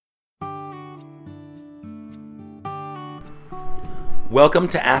Welcome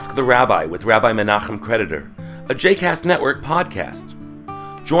to Ask The Rabbi with Rabbi Menachem Creditor, a JCast Network podcast.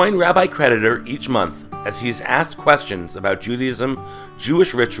 Join Rabbi Creditor each month as he is asked questions about Judaism,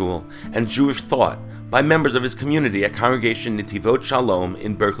 Jewish ritual, and Jewish thought by members of his community at Congregation Netivot Shalom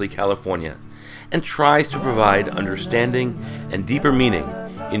in Berkeley, California, and tries to provide understanding and deeper meaning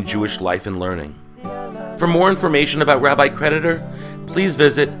in Jewish life and learning. For more information about Rabbi Creditor, please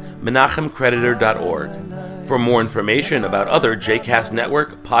visit menachemcreditor.org. For more information about other JCast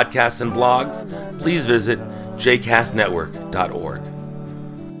Network podcasts and blogs, please visit jcastnetwork.org.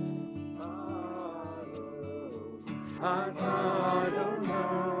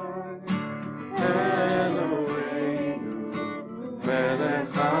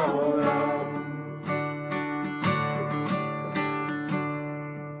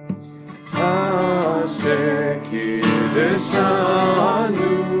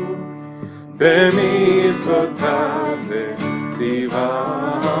 במצוותיו וציוונו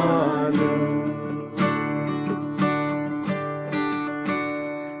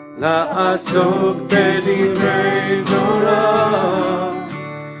לעסוק בדברי תורה,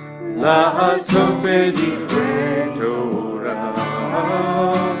 לעסוק בדברי תורה,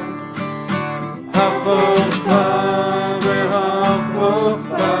 הפוך בה והפוך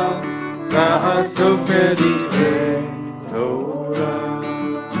בה, לעסוק בדברי תורה.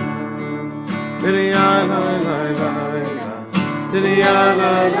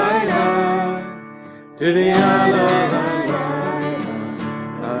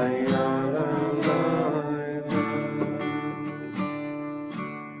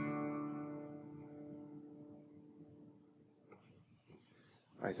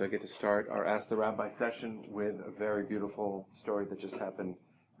 Alright, so I get to start our Ask the Rabbi session with a very beautiful story that just happened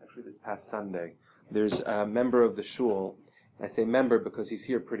actually this past Sunday. There's a member of the shul. I say member because he's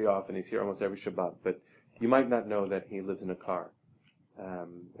here pretty often. He's here almost every Shabbat, but you might not know that he lives in a car.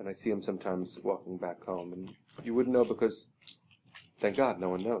 And I see him sometimes walking back home. And you wouldn't know because, thank God, no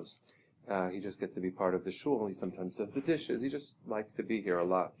one knows. He just gets to be part of the shul. He sometimes does the dishes. He just likes to be here a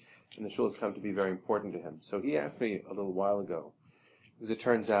lot. And the shul has come to be very important to him. So he asked me a little while ago, because it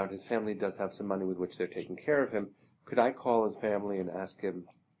turns out his family does have some money with which they're taking care of him. Could I call his family and ask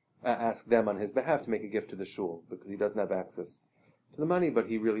them on his behalf to make a gift to the shul, because he doesn't have access to the money, but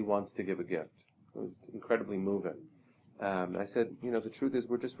he really wants to give a gift. It was incredibly moving. I said, the truth is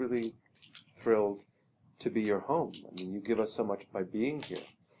we're just really thrilled to be your home. I mean, you give us so much by being here.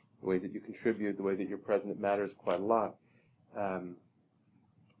 The ways that you contribute, the way that you're present, it matters quite a lot.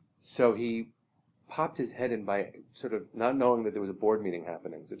 So he popped his head in by sort of not knowing that there was a board meeting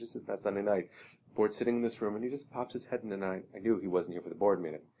happening. So just this past Sunday night, board sitting in this room, and he just pops his head in, and I knew he wasn't here for the board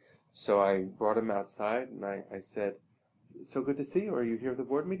meeting. So I brought him outside, and I said, so good to see you. Are you here for the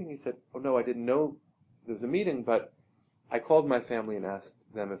board meeting? He said, oh no, I didn't know there was a meeting, but I called my family and asked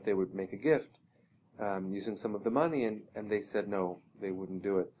them if they would make a gift using some of the money, and they said no, they wouldn't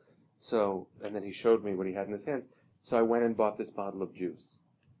do it. So, and then he showed me what he had in his hands. So I went and bought this bottle of juice,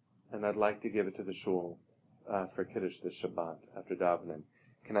 and I'd like to give it to the shul for Kiddush this Shabbat after davening.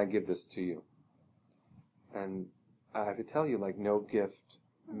 Can I give this to you? And I have to tell you, no gift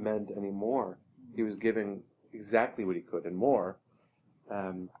meant any more. He was giving exactly what he could and more.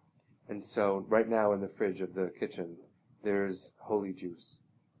 And so right now in the fridge of the kitchen, there's holy juice.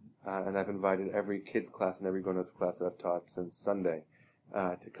 And I've invited every kids class and every grown-up class that I've taught since Sunday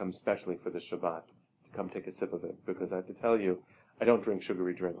to come specially for the Shabbat, to come take a sip of it. Because I have to tell you, I don't drink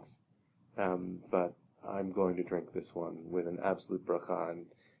sugary drinks. But I'm going to drink this one with an absolute bracha. And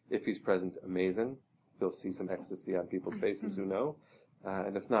if he's present, amazing. You'll see some ecstasy on people's faces who know.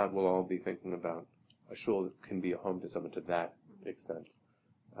 And if not, we'll all be thinking about a shul that can be a home to someone to that extent.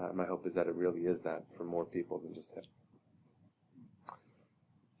 My hope is that it really is that for more people than just him.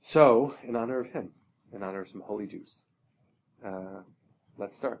 So, in honor of him, in honor of some holy juice,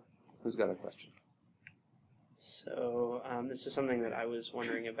 let's start. Who's got a question? So, this is something that I was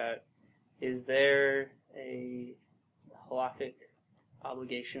wondering about. Is there a halakhic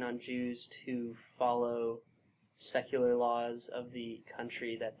obligation on Jews to follow secular laws of the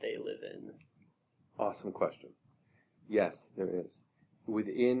country that they live in? Awesome question. Yes, there is.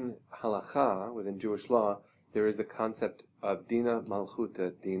 Within halakha, within Jewish law, there is the concept of dina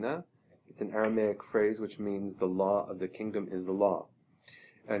malchuta dina. It's an Aramaic phrase which means the law of the kingdom is the law.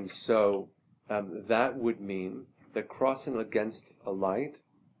 And so that would mean that crossing against a light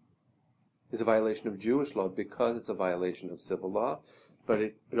is a violation of Jewish law because it's a violation of civil law. But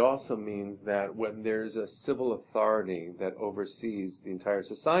it also means that when there's a civil authority that oversees the entire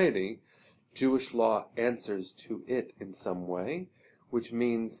society, Jewish law answers to it in some way, which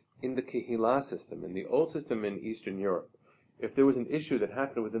means in the Kehillah system, in the old system in Eastern Europe, if there was an issue that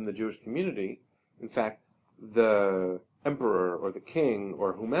happened within the Jewish community, in fact, the emperor or the king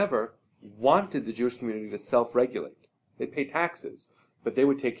or whomever wanted the Jewish community to self-regulate. They'd pay taxes, but they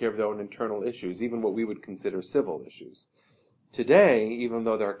would take care of their own internal issues, even what we would consider civil issues. Today, even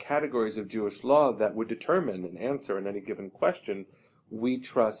though there are categories of Jewish law that would determine an answer in any given question, we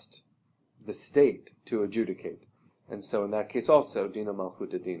trust the state to adjudicate. And so in that case also, Dina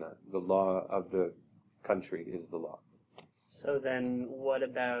Malchuta Dina, the law of the country is the law. So then what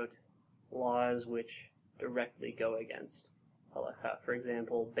about laws which directly go against halakha? For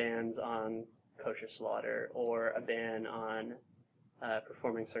example, bans on kosher slaughter or a ban on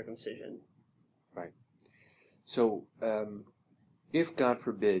performing circumcision. Right. So if, God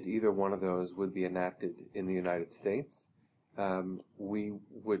forbid, either one of those would be enacted in the United States, we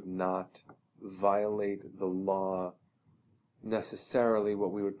would not violate the law necessarily.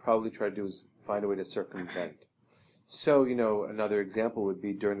 What we would probably try to do is find a way to circumvent. So, another example would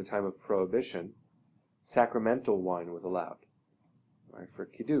be during the time of Prohibition, sacramental wine was allowed, right, for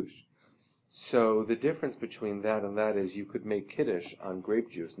Kiddush. So the difference between that and that is you could make Kiddush on grape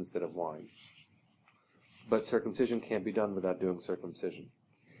juice instead of wine. But circumcision can't be done without doing circumcision.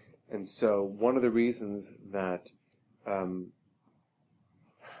 And so one of the reasons that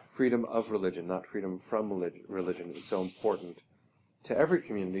freedom of religion, not freedom from religion, is so important to every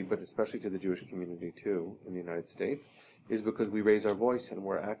community, but especially to the Jewish community too in the United States, is because we raise our voice and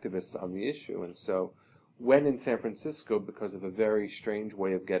we're activists on the issue. And so when in San Francisco, because of a very strange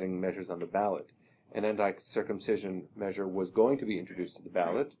way of getting measures on the ballot, an anti-circumcision measure was going to be introduced to the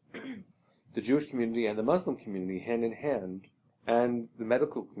ballot, the Jewish community and the Muslim community, hand in hand, and the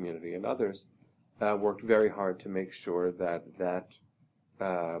medical community and others, worked very hard to make sure that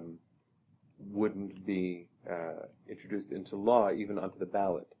wouldn't be introduced into law, even onto the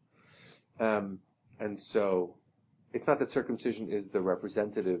ballot. And so it's not that circumcision is the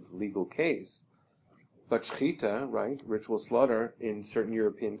representative legal case, but shechita, right, ritual slaughter, in certain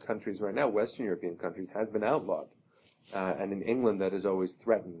European countries right now, Western European countries, has been outlawed. And in England, that is always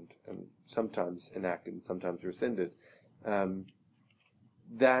threatened and sometimes enacted and sometimes rescinded.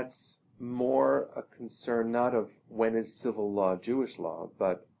 That's more a concern not of when is civil law Jewish law,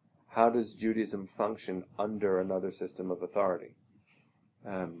 but how does Judaism function under another system of authority?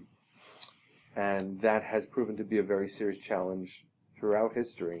 And that has proven to be a very serious challenge throughout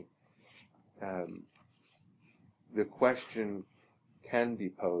history. The question can be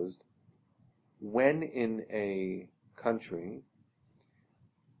posed, when in a country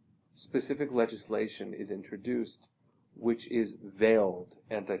specific legislation is introduced which is veiled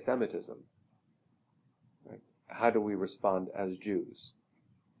anti-Semitism, right? How do we respond as Jews?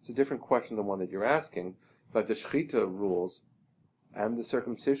 It's a different question than the one that you're asking, but the shechita rules and the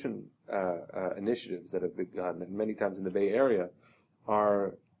circumcision initiatives that have begun, and many times in the Bay Area,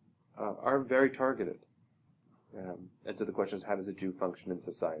 are very targeted. And so the question is, how does a Jew function in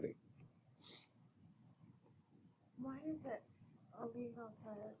society? Why is it illegal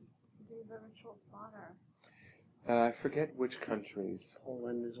to do the ritual slaughter? I forget which countries.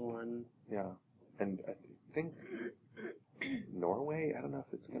 Poland is one. Yeah, and I think Norway. I don't know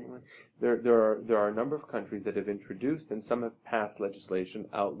if it's going to. There are a number of countries that have introduced, and some have passed legislation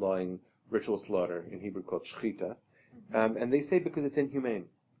outlawing ritual slaughter, in Hebrew called shechita, and they say because it's inhumane.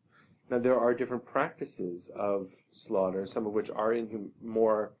 Now there are different practices of slaughter, some of which are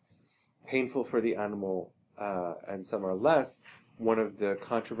more painful for the animal, and some are less. One of the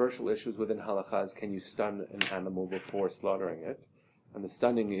controversial issues within halakha is, can you stun an animal before slaughtering it? And the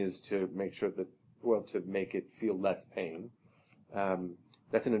stunning is to make sure that, to make it feel less pain.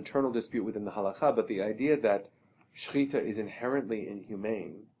 That's an internal dispute within the halakha, but the idea that shechita is inherently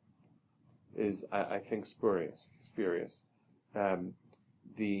inhumane is, I think, spurious.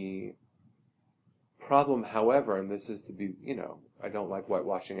 The problem, however, and this is to be, I don't like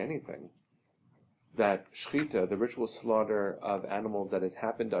whitewashing anything, that shechita, the ritual slaughter of animals that has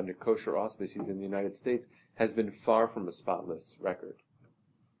happened under kosher auspices in the United States, has been far from a spotless record.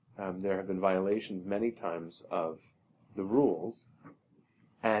 There have been violations many times of the rules,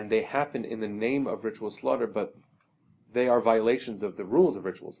 and they happen in the name of ritual slaughter, but they are violations of the rules of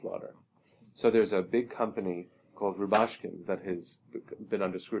ritual slaughter. So there's a big company called Rubashkin's that has been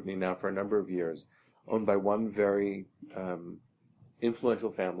under scrutiny now for a number of years, owned by one very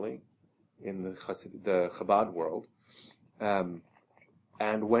influential family in the Chabad world.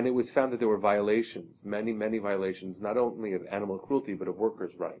 And when it was found that there were violations, many, many violations, not only of animal cruelty, but of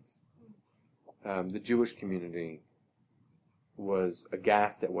workers' rights, the Jewish community was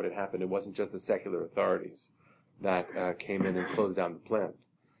aghast at what had happened. It wasn't just the secular authorities that came in and closed down the plant.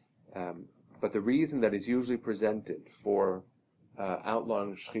 But the reason that is usually presented for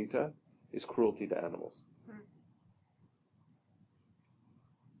outlawing shechita is cruelty to animals.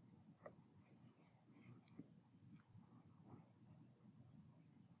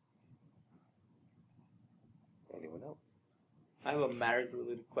 Anyone else? I have a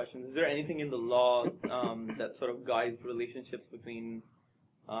marriage-related question. Is there anything in the law that sort of guides relationships between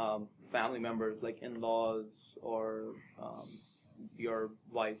family members, like in-laws or your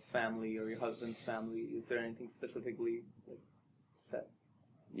wife's family or your husband's family? Is there anything specifically set?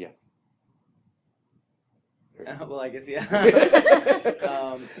 Yes. Well, I guess, yeah.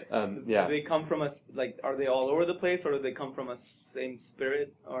 Yeah. Do they come from are they all over the place, or do they come from a same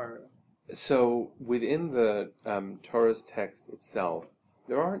spirit, or? So within the Torah's text itself,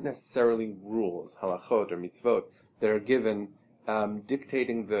 there aren't necessarily rules, halachot or mitzvot, that are given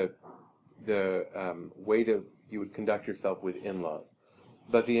dictating the way that you would conduct yourself with in-laws.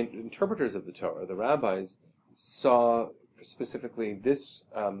 But the interpreters of the Torah, the rabbis, saw specifically this,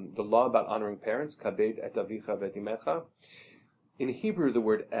 the law about honoring parents, kabed et avicha v'et imecha. In Hebrew, the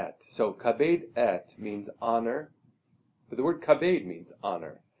word et. So kabed et means honor, but the word kabed means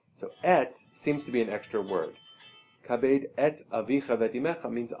honor. So et seems to be an extra word. Kabed et avicha v'et imecha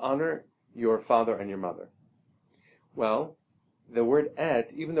means honor your father and your mother. Well, the word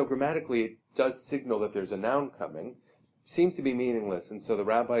et, even though grammatically it does signal that there's a noun coming, seems to be meaningless, and so the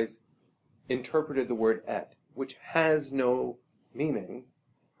rabbis interpreted the word et, which has no meaning,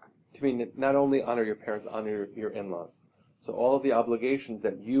 to mean not only honor your parents, honor your in-laws. So all of the obligations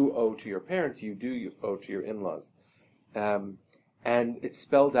that you owe to your parents, you owe to your in-laws. And it's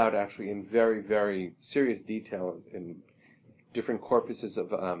spelled out actually in very, very serious detail in different corpuses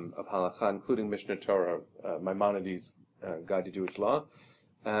of halakha, including Mishnah Torah, Maimonides' Guide to Jewish Law,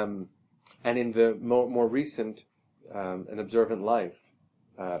 and in the more recent An Observant Life,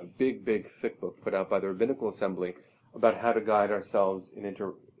 big, thick book put out by the Rabbinical Assembly about how to guide ourselves in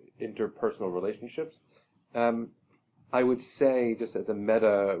interpersonal relationships. I would say, just as a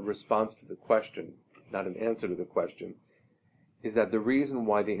meta response to the question, not an answer to the question, is that the reason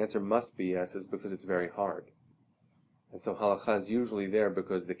why the answer must be yes is because it's very hard. And so halakha is usually there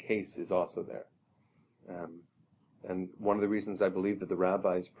because the case is also there. And one of the reasons I believe that the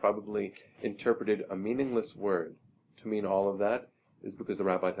rabbis probably interpreted a meaningless word to mean all of that is because the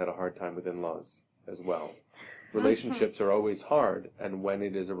rabbis had a hard time with in-laws as well. Relationships are always hard, and when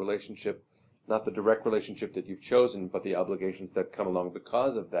it is a relationship, not the direct relationship that you've chosen, but the obligations that come along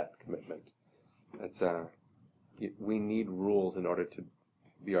because of that commitment, that's we need rules in order to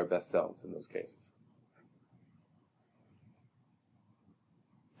be our best selves in those cases.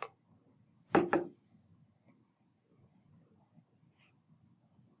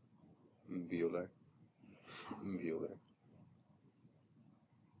 Bueller.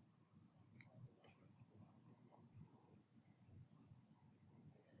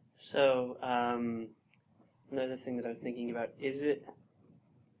 So, another thing that I was thinking about, is it,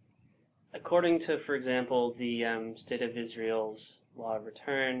 according to, for example, the State of Israel's law of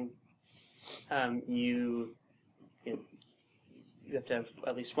return, you have to have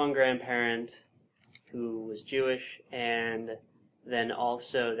at least one grandparent who was Jewish, and then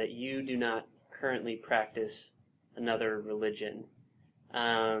also that you do not currently practice another religion.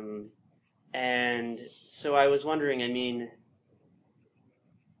 And so I was wondering, I mean,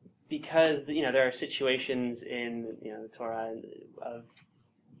 because there are situations in the Torah of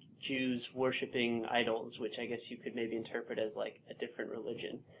Jews worshiping idols, which I guess you could maybe interpret as like a different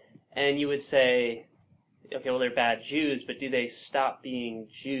religion, and you would say, okay, well, they're bad Jews, but do they stop being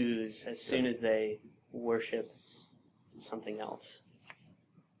Jews as soon as they worship something else?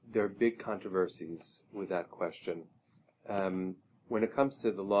 There are big controversies with that question. When it comes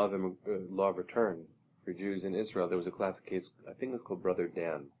to the law of return for Jews in Israel, there was a classic case, I think it's called Brother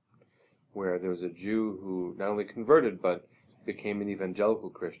Dan, where there was a Jew who not only converted, but became an evangelical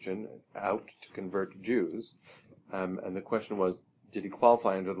Christian, out to convert Jews. And the question was, did he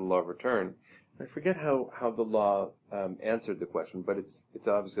qualify under the law of return? I forget how the law answered the question, but it's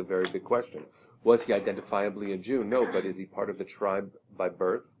obviously a very big question. Was he identifiably a Jew? No, but is he part of the tribe by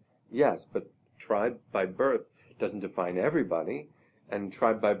birth? Yes, but tribe by birth doesn't define everybody, and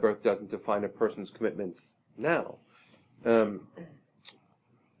tribe by birth doesn't define a person's commitments now.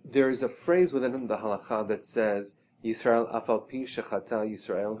 There is a phrase within the halakha that says, Yisrael afal pi shechata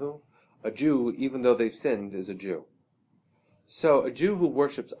Yisraelhu. A Jew, even though they've sinned, is a Jew. So a Jew who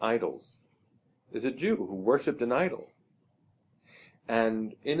worships idols is a Jew who worshipped an idol.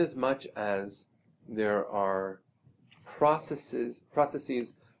 And inasmuch as there are processes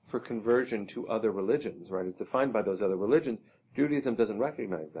for conversion to other religions, right, as defined by those other religions, Judaism doesn't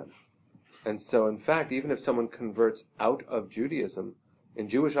recognize them. And so, in fact, even if someone converts out of Judaism, in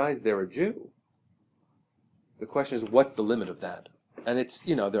Jewish eyes, they're a Jew. The question is, what's the limit of that? And it's,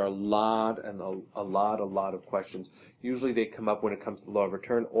 there are a lot of questions. Usually they come up when it comes to the law of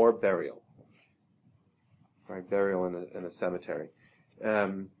return or burial. Right, burial in a cemetery.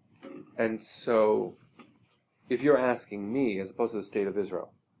 And so, if you're asking me, as opposed to the state of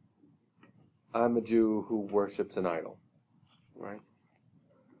Israel, I'm a Jew who worships an idol, right?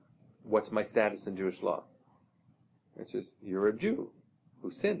 What's my status in Jewish law? It's just, you're a Jew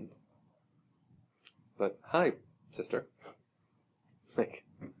who sinned. But, hi, sister. Like,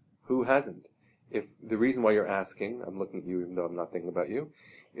 who hasn't? If the reason why you're asking, I'm looking at you even though I'm not thinking about you,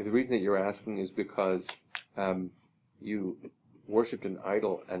 if the reason that you're asking is because you worshipped an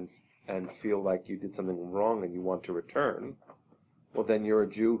idol and feel like you did something wrong and you want to return, well then you're a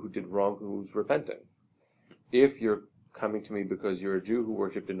Jew who did wrong who's repenting. If you're coming to me because you're a Jew who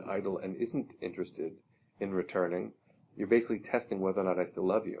worshipped an idol and isn't interested in returning, you're basically testing whether or not I still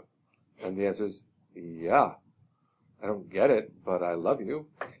love you. And the answer is, yeah. I don't get it, but I love you.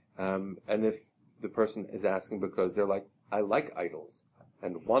 And if the person is asking because they're like, I like idols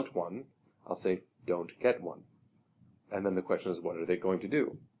and want one, I'll say, don't get one. And then the question is, what are they going to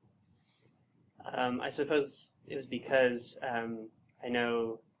do? I suppose it was because I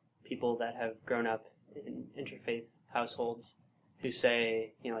know people that have grown up in interfaith households who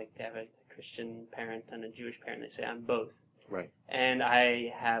say, like they have a Christian parent and a Jewish parent, they say, I'm both. Right. And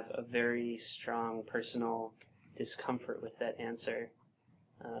I have a very strong personal discomfort with that answer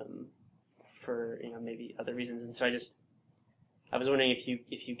for maybe other reasons, and so I was wondering if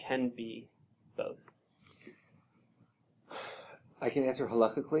you can be both. I can answer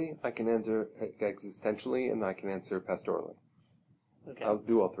halakhically, I can answer existentially, and I can answer pastorally. Okay. I'll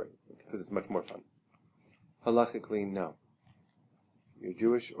do all three because it's much more fun. Halakhically, no. You're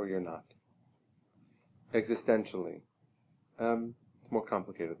Jewish or you're not. Existentially, it's more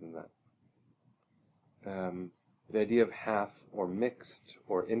complicated than that. The idea of half or mixed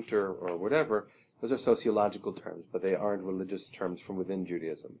or inter or whatever, those are sociological terms, but they aren't religious terms from within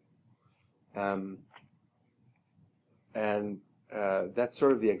Judaism. And that's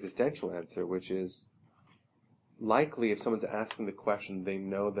sort of the existential answer, which is likely if someone's asking the question, they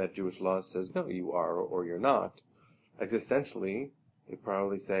know that Jewish law says, no, you are or you're not. Existentially, they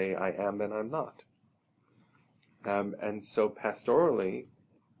probably say, I am and I'm not. And so pastorally,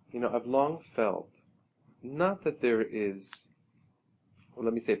 I've long felt, not that there is, well,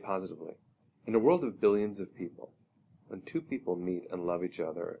 let me say positively, in a world of billions of people, when two people meet and love each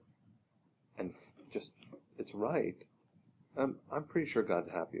other and just, it's right, I'm pretty sure God's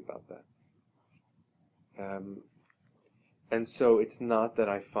happy about that. And so it's not that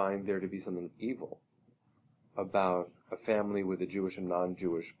I find there to be something evil about a family with a Jewish and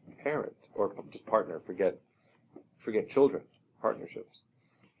non-Jewish parent, or just partner, forget children, partnerships.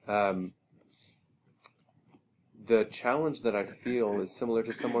 The challenge that I feel is similar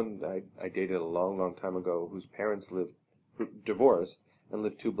to someone I dated a long, long time ago whose parents divorced and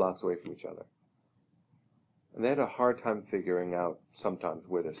lived 2 blocks away from each other. And they had a hard time figuring out sometimes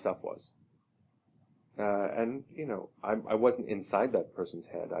where their stuff was. And I wasn't inside that person's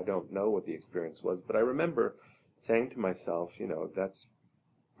head. I don't know what the experience was, but I remember saying to myself, that's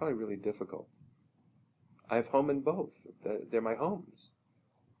probably really difficult. I have home in both. They're my homes.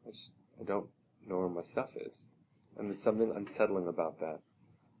 I don't know where my stuff is. And there's something unsettling about that.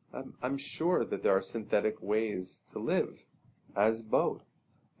 I'm sure that there are synthetic ways to live as both.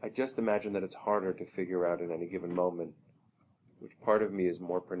 I just imagine that it's harder to figure out in any given moment which part of me is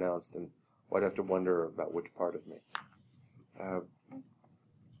more pronounced, and I'd have to wonder about which part of me. I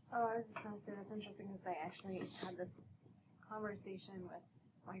was just going to say that's interesting because I actually had this conversation with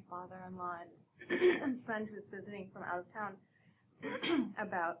my father-in-law and his friend who was visiting from out of town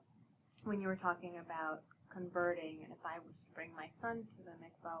about when you were talking about converting, and if I was to bring my son to the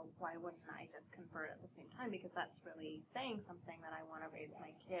mikvah, why wouldn't I just convert at the same time? Because that's really saying something that I want to raise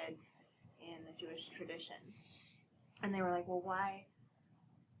my kid in the Jewish tradition. And they were like, well, why?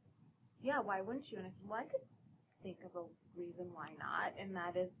 Yeah, why wouldn't you? And I said, well, I could think of a reason why not, and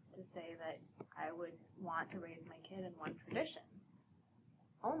that is to say that I would want to raise my kid in one tradition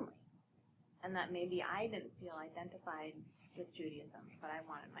only, and that maybe I didn't feel identified with Judaism, but I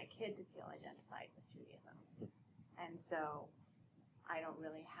wanted my kid to feel identified with Judaism. And so I don't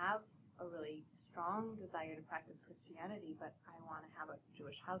really have a really strong desire to practice Christianity, but I want to have a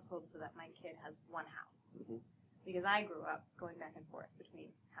Jewish household so that my kid has one house. Mm-hmm. Because I grew up going back and forth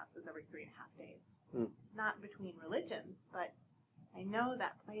between houses every 3.5 days. Not between religions, but I know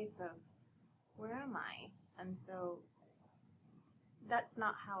that place of, where am I? And so that's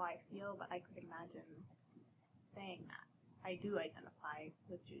not how I feel, but I could imagine saying that. I do identify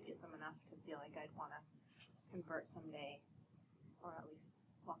with Judaism enough to feel like I'd want to convert someday, or at least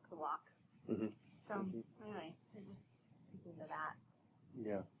walk the walk. Mm-hmm. So anyway, I was just speaking to that.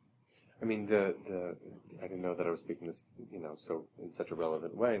 Yeah. I mean, the I didn't know that I was speaking this, so in such a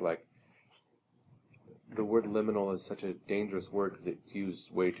relevant way. Like, the word liminal is such a dangerous word because it's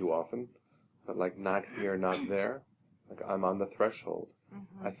used way too often. But like, not here, not there. Like, I'm on the threshold.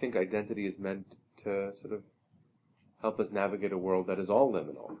 Mm-hmm. I think identity is meant to sort of help us navigate a world that is all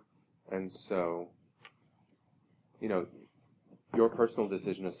liminal. And so, your personal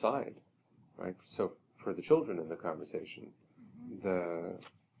decision aside, right? So for the children in the conversation, the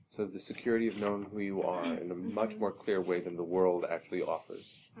security of knowing who you are in a much more clear way than the world actually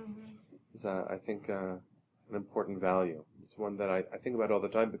offers is, I think, an important value. It's one that I think about all the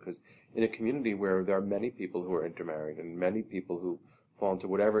time, because in a community where there are many people who are intermarried and many people who fall into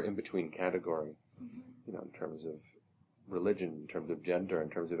whatever in-between category, in terms of religion, in terms of gender, in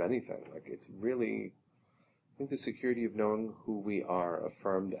terms of anything, like, it's really, I think the security of knowing who we are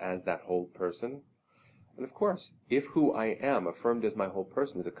affirmed as that whole person. And of course, if who I am affirmed as my whole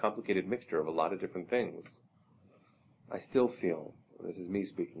person is a complicated mixture of a lot of different things, I still feel, this is me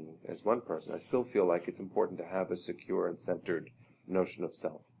speaking as one person, I still feel like it's important to have a secure and centered notion of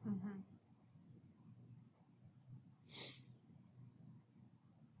self.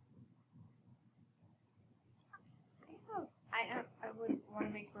 I would want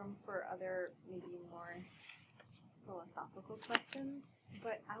to make room for other, maybe more philosophical questions,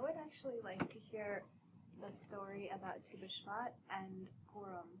 but I would actually like to hear the story about Tu B'Shvat and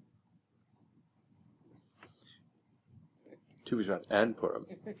Purim. Tu B'Shvat and Purim.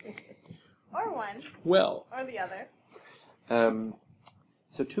 Or one. Well. Or the other.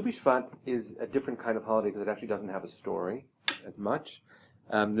 So Tu B'Shvat is a different kind of holiday because it actually doesn't have a story as much.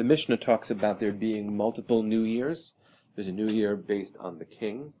 The Mishnah talks about there being multiple New Years. There's a New Year based on the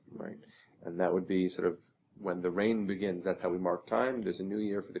king, right? And that would be sort of when the rain begins. That's how we mark time. There's a New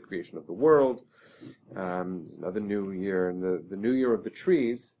Year for the creation of the world. There's another New Year, and the New Year of the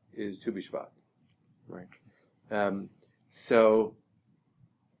trees is Tu B'Shvat, right? So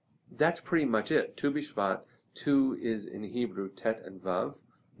that's pretty much it. Tu B'Shvat. Tu is in Hebrew Tet and Vav,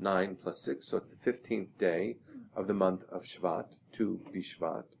 9 plus 6, so it's the 15th day of the month of Shvat, Tu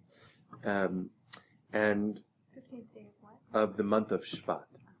B'Shvat. And 15th day of what? Of the month of Shvat.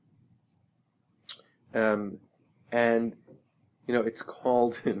 And, it's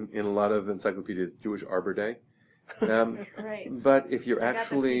called in a lot of encyclopedias Jewish Arbor Day. Right. But if you're I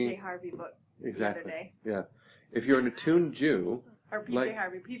actually... got the P.J. Harvey book exactly, the other day. Yeah. If you're an attuned Jew... Or P.J.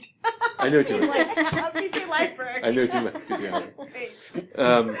 Harvey, P.J. I know what you meant. P.J. Library. I know what you meant, P.J. Harvey. Wait.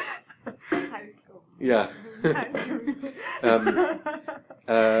 High school. Yeah.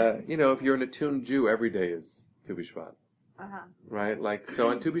 If you're an attuned Jew, every day is Tu B'Shvat. Right? Like, so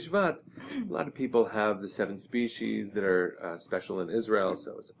on Tu B'Shvat, a lot of people have the 7 species that are special in Israel.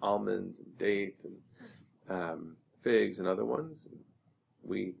 So it's almonds and dates and figs and other ones.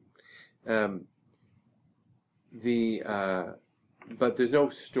 Wheat. But there's no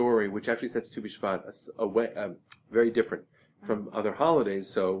story, which actually sets Tu B'Shvat very different from other holidays.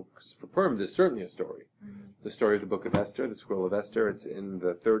 So for Purim, there's certainly a story. The story of the book of Esther, the scroll of Esther. It's in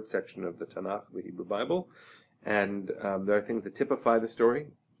the 3rd section of the Tanakh, the Hebrew Bible. And there are things that typify the story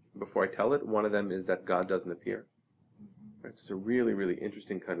before I tell it. One of them is that God doesn't appear. It's a really, really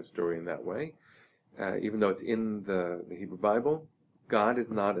interesting kind of story in that way. Even though it's in the Hebrew Bible, God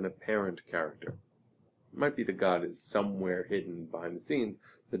is not an apparent character. It might be that God is somewhere hidden behind the scenes,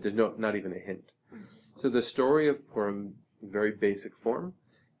 but there's not even a hint. So the story of Purim, in very basic form,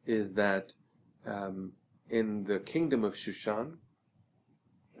 is that in the kingdom of Shushan,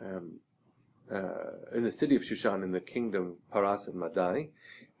 in the city of Shushan, in the kingdom of Paras and Madai,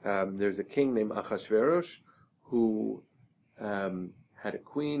 there's a king named Achashverosh who had a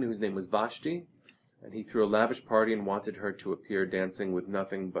queen whose name was Vashti, and he threw a lavish party and wanted her to appear dancing with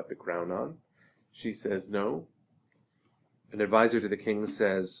nothing but the crown on. She says no. An advisor to the king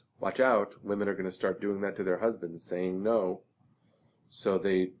says, watch out, women are going to start doing that to their husbands, saying no. So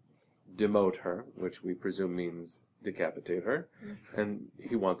they demote her, which we presume means decapitate her, and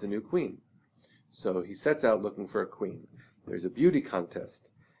he wants a new queen. So he sets out looking for a queen. There's a beauty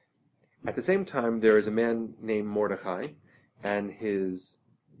contest. At the same time, there is a man named Mordechai, and his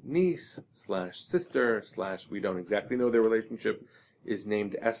niece / sister / we don't exactly know their relationship, is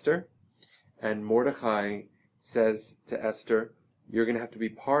named Esther. And Mordechai says to Esther, you're going to have to be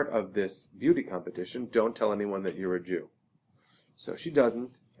part of this beauty competition. Don't tell anyone that you're a Jew. So she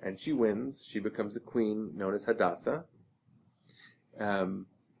doesn't, and she wins. She becomes a queen known as Hadassah.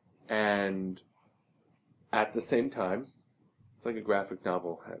 And at the same time, it's like a graphic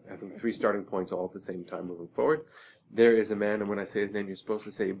novel, having three starting points all at the same time moving forward. There is a man, and when I say his name, you're supposed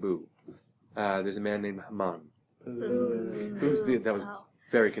to say boo. There's a man named Haman. That was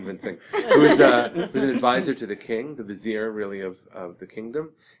very convincing. Who's an advisor to the king, the vizier, really, of the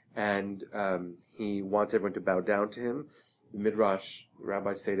kingdom. And he wants everyone to bow down to him. The Midrash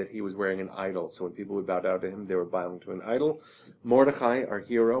rabbis say that he was wearing an idol, so when people would bow down to him, they were bowing to an idol. Mordechai, our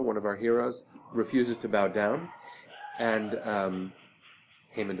hero, one of our heroes, refuses to bow down, and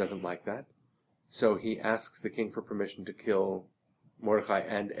Haman doesn't like that. So he asks the king for permission to kill Mordechai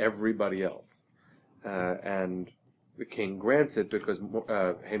and everybody else. And the king grants it because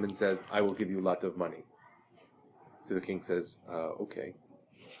Haman says, I will give you lots of money. So the king says, okay.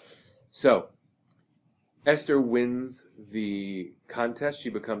 So Esther wins the contest. She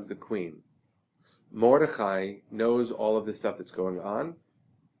becomes the queen. Mordechai knows all of the stuff that's going on.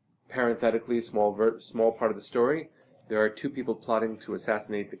 Parenthetically, small part of the story, there are two people plotting to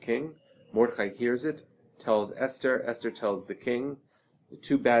assassinate the king. Mordechai hears it, tells Esther. Esther tells the king. The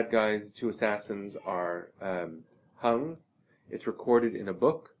two bad guys, two assassins, are hung. It's recorded in a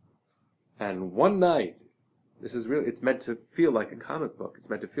book. And one night, it's meant to feel like a comic book. It's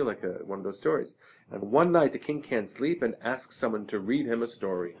meant to feel like one of those stories. And one night the king can't sleep and asks someone to read him a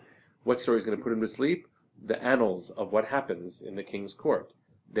story. What story is going to put him to sleep? The annals of what happens in the king's court.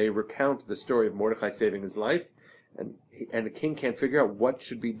 They recount the story of Mordechai saving his life, and the king can't figure out what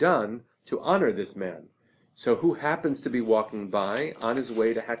should be done to honor this man. So who happens to be walking by on his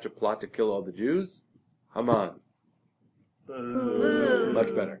way to hatch a plot to kill all the Jews? Haman.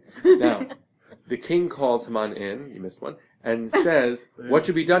 Much better. Now, the king calls Haman in, you missed one, and says, what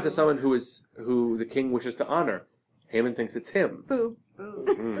should be done to someone who the king wishes to honor? Haman thinks it's him. Boo.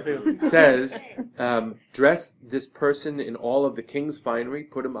 Says, dress this person in all of the king's finery,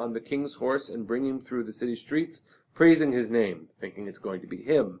 put him on the king's horse, and bring him through the city streets, praising his name, thinking it's going to be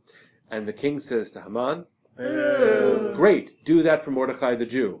him. And the king says to Haman, great, do that for Mordechai the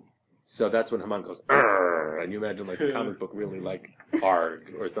Jew. So that's when Haman goes, argh, and you imagine like the comic book really like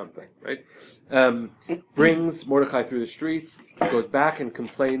arg or something, right? Brings Mordechai through the streets, goes back and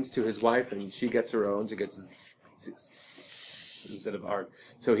complains to his wife, and she gets her own. She gets instead of arg.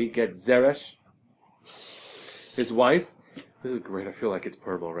 So he gets Zeresh, his wife. This is great. I feel like it's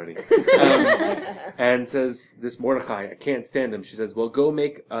Perv already. And says, this Mordechai, I can't stand him. She says, well, go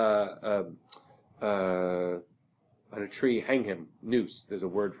make on a tree, hang him. Noose. There's a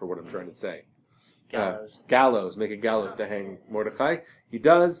word for what I'm trying to say. Gallows. Gallows. Make a gallows to hang Mordechai. He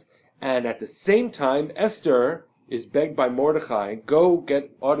does. And at the same time, Esther is begged by Mordechai, go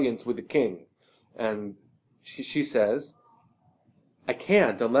get audience with the king. And she says, I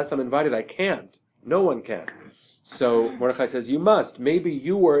can't. Unless I'm invited, I can't. No one can. So Mordechai says, you must. Maybe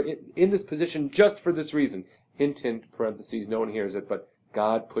you were in this position just for this reason. Hint, hint, parentheses, no one hears it, but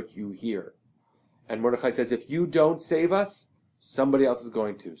God put you here. And Mordechai says, if you don't save us, somebody else is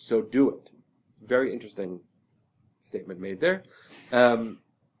going to. So do it. Very interesting statement made there.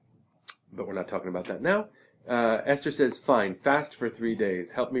 But we're not talking about that now. Esther says, fine, fast for 3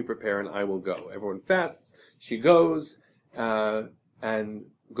 days. Help me prepare and I will go. Everyone fasts. She goes and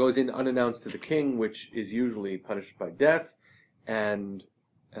goes in unannounced to the king, which is usually punished by death. And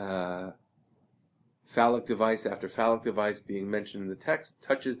phallic device after phallic device being mentioned in the text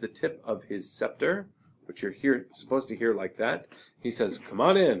touches the tip of his scepter, which you're supposed to hear like that. He says, come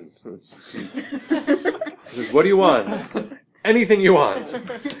on in. He says, what do you want? Anything you want.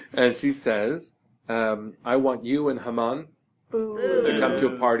 And she says, I want you and Haman to come to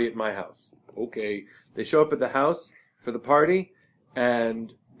a party at my house. Okay. They show up at the house for the party,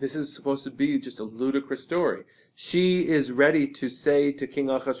 and this is supposed to be just a ludicrous story. She is ready to say to King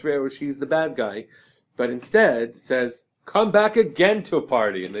Ahasuerus he's the bad guy, but instead says, come back again to a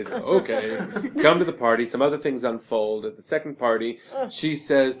party. And they say, okay, come to the party. Some other things unfold. At the second party, she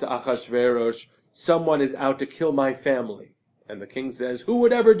says to Ahasuerus, someone is out to kill my family. And the king says, who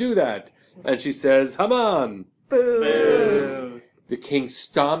would ever do that? And she says, Haman. Boo. The king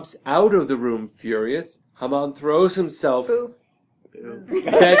stomps out of the room furious. Haman throws himself,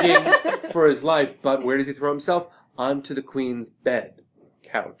 begging for his life. But where does he throw himself? Onto the queen's bed,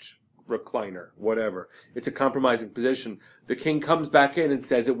 couch, recliner, whatever. It's a compromising position. The king comes back in and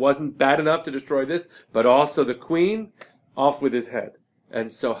says it wasn't bad enough to destroy this, but also the queen, off with his head.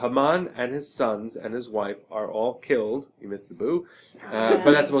 And so Haman and his sons and his wife are all killed. You missed the boo. But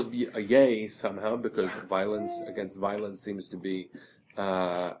that's supposed to be a yay somehow, because violence against violence seems to be,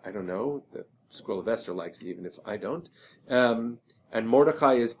 I don't know, the Scroll of Esther likes it, even if I don't. And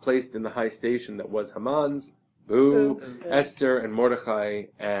Mordechai is placed in the high station that was Haman's, Boo. Boo. Esther and Mordechai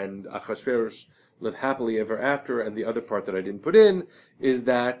and Achashverosh live happily ever after. And the other part that I didn't put in is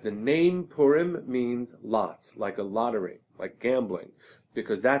that the name Purim means lots, like a lottery, like gambling,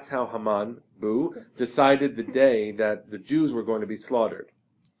 because that's how Haman, boo, decided the day that the Jews were going to be slaughtered.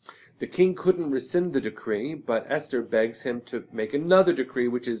 The king couldn't rescind the decree, but Esther begs him to make another decree,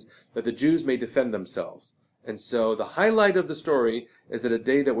 which is that the Jews may defend themselves. And so the highlight of the story is that a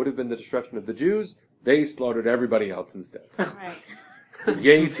day that would have been the destruction of the Jews, they slaughtered everybody else instead. Right.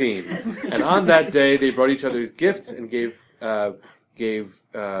 Yay team. And on that day, they brought each other gifts and gave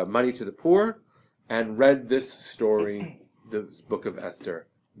money to the poor and read this story, the book of Esther,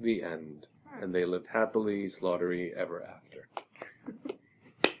 the end. And they lived happily, slaughtery, ever after.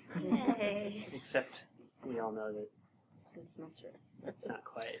 Yay. Except we all know that it's not true. It's not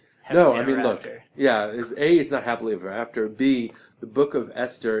quite. No, happily I mean, ever look, after. yeah, A, it's not happily ever after. B, the book of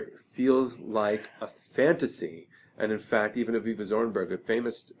Esther feels like a fantasy. And in fact, even Aviva Zornberg, a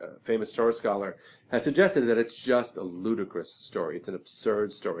famous Torah scholar, has suggested that it's just a ludicrous story. It's an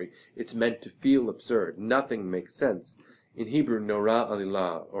absurd story. It's meant to feel absurd. Nothing makes sense. In Hebrew, Nora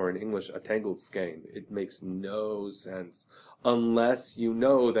Alilah, or in English, a tangled skein. It makes no sense unless you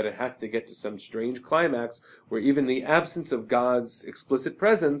know that it has to get to some strange climax where even the absence of God's explicit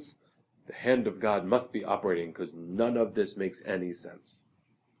presence, the hand of God must be operating, because none of this makes any sense.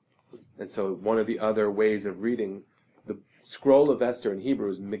 And so one of the other ways of reading the scroll of Esther in Hebrew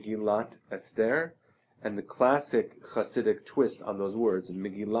is Megillat Esther, and the classic Hasidic twist on those words in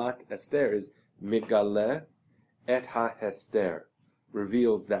Megillat Esther is Megaleh et ha-hester,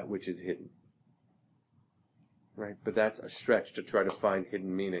 reveals that which is hidden. Right? But that's a stretch to try to find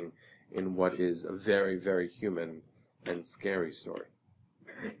hidden meaning in what is a very, very human and scary story.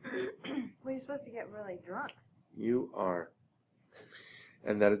 Well, you're supposed to get really drunk. You are.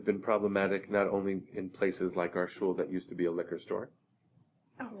 And that has been problematic not only in places like our shul that used to be a liquor store,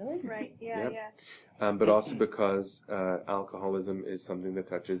 Oh, really? Right. Yeah, Yep. yeah. but also because alcoholism is something that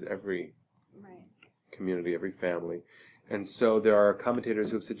touches every Right. community, every family. And so there are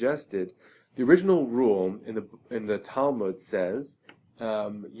commentators who have suggested the original rule in the Talmud says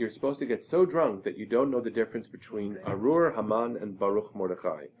you're supposed to get so drunk that you don't know the difference between Arur, Haman, and Baruch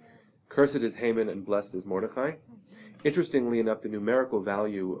Mordechai. Cursed is Haman and blessed is Mordechai. Interestingly enough, the numerical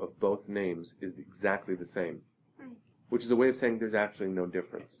value of both names is exactly the same, which is a way of saying there's actually no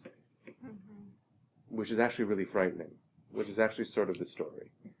difference, which is actually really frightening, which is actually sort of the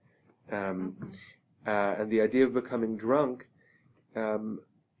story. And the idea of becoming drunk,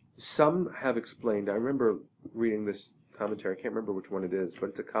 some have explained, I remember reading this commentary, I can't remember which one it is, but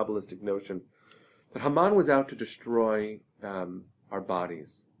it's a Kabbalistic notion, that Haman was out to destroy our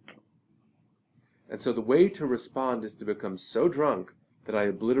bodies. And so the way to respond is to become so drunk that I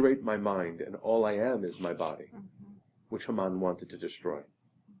obliterate my mind and all I am is my body, which Haman wanted to destroy.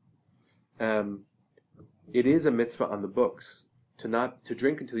 It is a mitzvah on the books to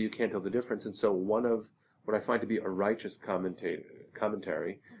drink until you can't tell the difference. And so one of what I find to be a righteous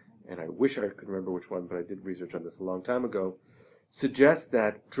commentary, and I wish I could remember which one, but I did research on this a long time ago, suggests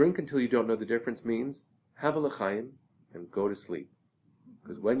that drink until you don't know the difference means have a l'chaim and go to sleep.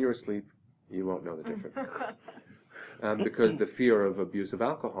 Because when you're asleep, you won't know the difference. Because the fear of abuse of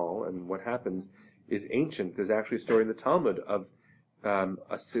alcohol and what happens is ancient. There's actually a story in the Talmud of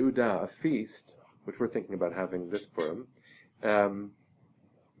a seudah, a feast, which we're thinking about having this Purim,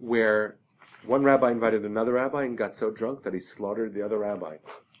 where one rabbi invited another rabbi and got so drunk that he slaughtered the other rabbi.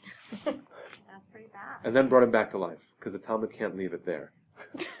 That's pretty bad. And then brought him back to life, because the Talmud can't leave it there.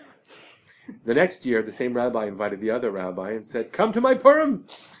 The next year, the same rabbi invited the other rabbi and said, "Come to my Purim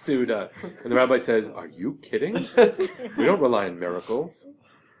seudah." And the rabbi says, "Are you kidding? We don't rely on miracles."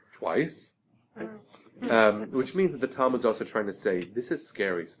 Twice. Which means that the Talmud's also trying to say, this is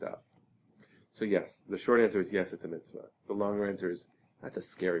scary stuff. So yes, the short answer is yes, it's a mitzvah. The longer answer is, that's a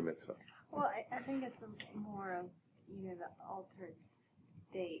scary mitzvah. Well, I think it's more of, the altered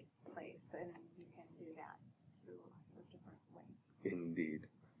state place, and you can do that through lots of different ways. Indeed.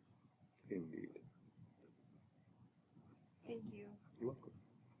 Indeed. Thank you. You're welcome.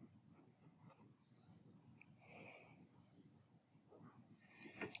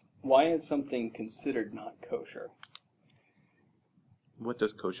 Why is something considered not kosher? What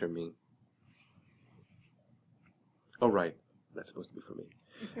does kosher mean? Oh, right. That's supposed to be for me.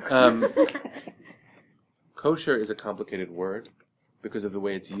 Kosher is a complicated word because of the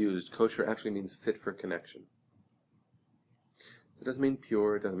way it's used. Kosher actually means fit for connection. It doesn't mean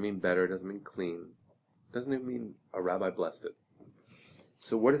pure, it doesn't mean better, it doesn't mean clean. It doesn't even mean a rabbi blessed it.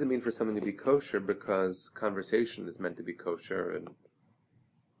 So what does it mean for something to be kosher? Because conversation is meant to be kosher, and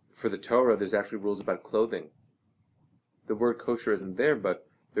for the Torah, there's actually rules about clothing. the word kosher isn't there, but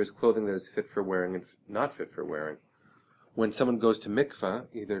there's clothing that is fit for wearing and not fit for wearing. When someone goes to mikveh,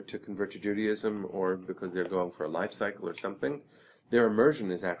 either to convert to Judaism or because they're going for a life cycle or something, their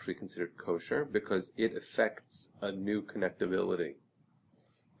immersion is actually considered kosher because it affects a new connectability,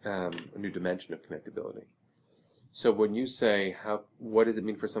 a new dimension of connectability. So when you say, what does it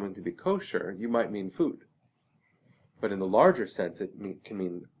mean for something to be kosher, you might mean food. But in the larger sense, it can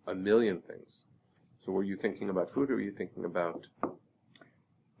mean a million things. So were you thinking about food, or were you thinking about...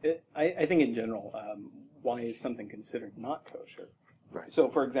 I think in general, why is something considered not kosher? Right. So,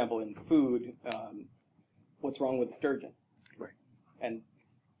 for example, in food, what's wrong with sturgeon? Right. And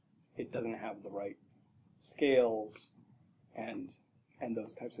it doesn't have the right scales and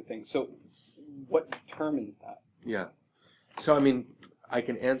those types of things. So what determines that? Yeah. So, I mean, I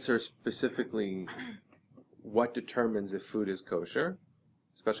can answer specifically what determines if food is kosher,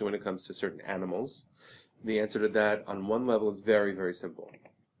 especially when it comes to certain animals. The answer to that, on one level, is very, very simple.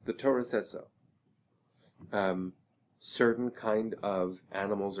 The Torah says so. Certain kind of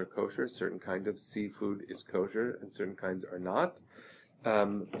animals are kosher, certain kind of seafood is kosher, and certain kinds are not.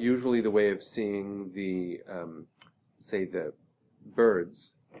 Usually the way of seeing the, say, the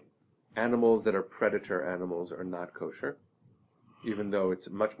birds, animals that are predator animals are not kosher, even though it's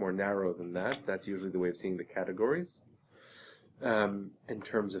much more narrow than that. That's usually the way of seeing the categories. In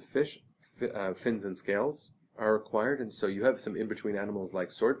terms of fish, fins and scales are required, and so you have some in-between animals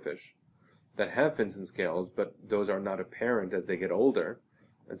like swordfish that have fins and scales, but those are not apparent as they get older,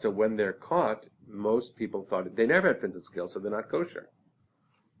 and so when they're caught, most people thought they never had fins and scales, so they're not kosher.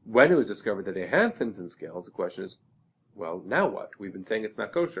 When it was discovered that they have fins and scales, the question is, well, now what? We've been saying it's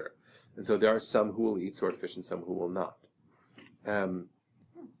not kosher. And so there are some who will eat swordfish and some who will not. In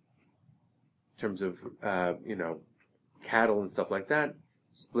terms of, cattle and stuff like that,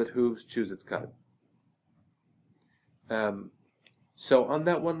 split hooves, choose its cut. So on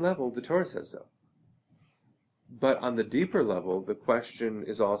that one level, the Torah says so. But on the deeper level, the question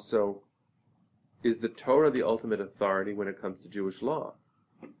is also, is the Torah the ultimate authority when it comes to Jewish law?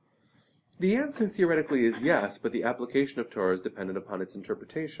 The answer theoretically is yes, but the application of Torah is dependent upon its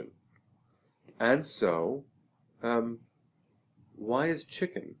interpretation. And so, why is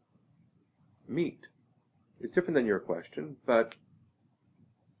chicken meat? It's different than your question, but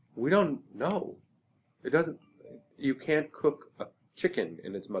we don't know. You can't cook a chicken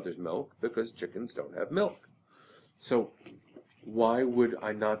in its mother's milk because chickens don't have milk. So why would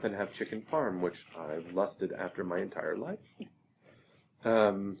I not then have chicken parm, which I've lusted after my entire life?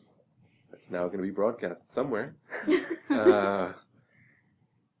 That's now going to be broadcast somewhere.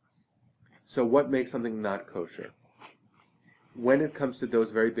 So what makes something not kosher? When it comes to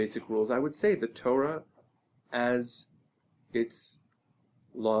those very basic rules, I would say the Torah, as its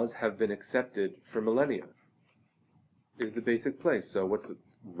laws have been accepted for millennia, is the basic place. So what's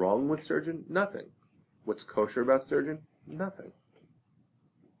wrong with sturgeon? Nothing. What's kosher about sturgeon? Nothing.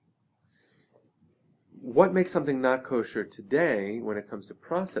 What makes something not kosher today when it comes to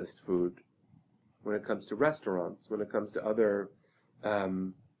processed food, when it comes to restaurants, when it comes to other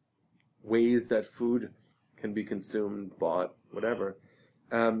ways that food can be consumed, bought, whatever,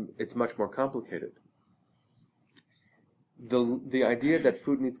 it's much more complicated. The idea that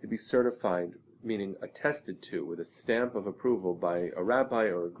food needs to be certified, meaning attested to with a stamp of approval by a rabbi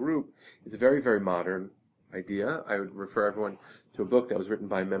or a group, is a very, very modern idea. I would refer everyone to a book that was written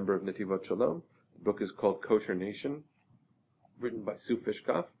by a member of Netivot Shalom. The book is called Kosher Nation, written by Sue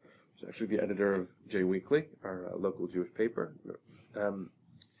Fishkoff, who's actually the editor of J Weekly, our local Jewish paper.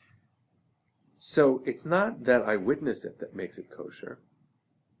 So it's not that I witness it that makes it kosher,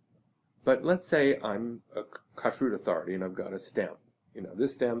 but let's say I'm a kashrut authority and I've got a stamp.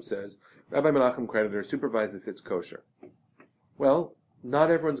 This stamp says, Rabbi Menachem Creditor supervises it's kosher. Well,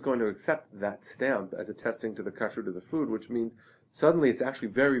 not everyone's going to accept that stamp as attesting to the kashrut of the food, which means suddenly it's actually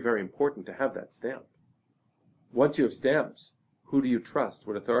very, very important to have that stamp. Once you have stamps, who do you trust?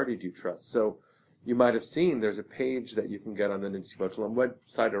 What authority do you trust? So you might have seen there's a page that you can get on the Netivot Shalom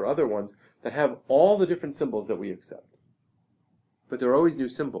website or other ones that have all the different symbols that we accept. But there are always new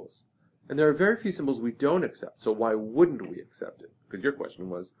symbols. And there are very few symbols we don't accept, so why wouldn't we accept it? Because your question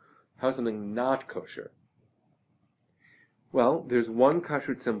was, how is something not kosher? Well, there's one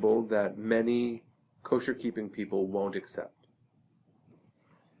kashrut symbol that many kosher-keeping people won't accept.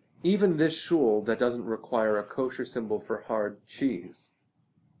 Even this shul that doesn't require a kosher symbol for hard cheese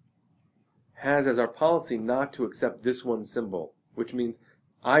has as our policy not to accept this one symbol, which means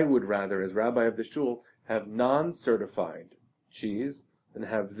I would rather, as rabbi of the shul, have non-certified cheese than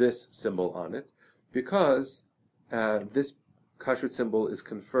have this symbol on it, because this kashrut symbol is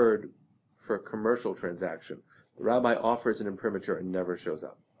conferred for a commercial transaction. The rabbi offers an imprimatur and never shows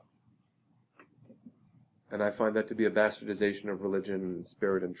up. And I find that to be a bastardization of religion and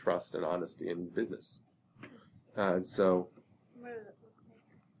spirit and trust and honesty in business. And so, What does it look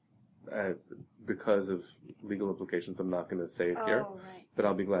like? because of legal implications, I'm not going to say it here, Oh, right. but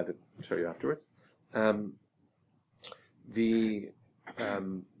I'll be glad to show you afterwards.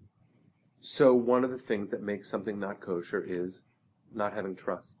 So one of the things that makes something not kosher is not having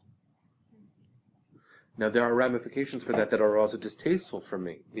trust. Now, there are ramifications for that are also distasteful for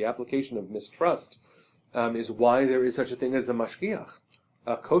me. The application of mistrust is why there is such a thing as a mashgiach,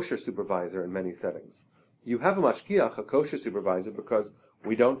 a kosher supervisor in many settings. You have a mashgiach, a kosher supervisor, because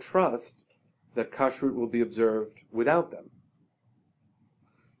we don't trust that kashrut will be observed without them.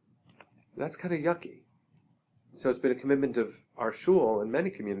 That's kind of yucky. So it's been a commitment of our shul and many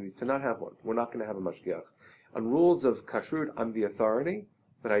communities to not have one. We're not going to have a mashgiach. On rules of kashrut, I'm the authority,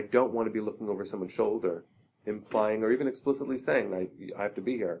 but I don't want to be looking over someone's shoulder, implying or even explicitly saying, I have to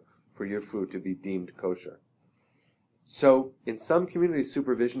be here for your food to be deemed kosher. So in some communities,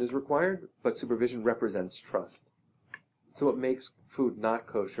 supervision is required, but supervision represents trust. So what makes food not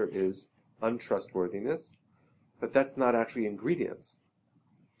kosher is untrustworthiness, but that's not actually ingredients.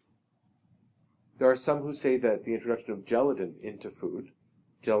 There are some who say that the introduction of gelatin into food,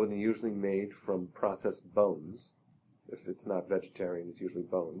 gelatin usually made from processed bones, if it's not vegetarian, it's usually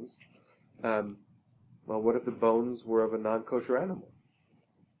bones. Well, what if the bones were of a non-kosher animal?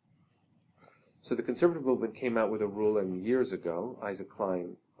 So the conservative movement came out with a ruling years ago. Isaac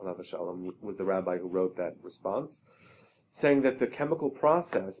Klein, alav shalom, was the rabbi who wrote that response, saying that the chemical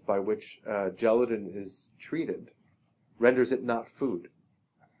process by which gelatin is treated renders it not food.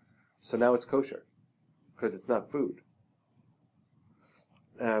 So now it's kosher, because it's not food.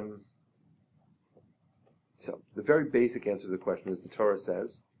 So the very basic answer to the question is the Torah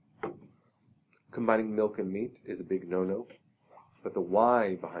says combining milk and meat is a big no-no. But the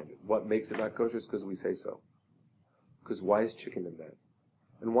why behind it, what makes it not kosher, is because we say so. Because why is chicken in that?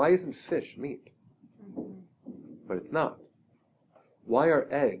 And why isn't fish meat? But it's not. Why are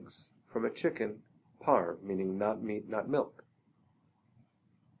eggs from a chicken parv, meaning not meat, not milk?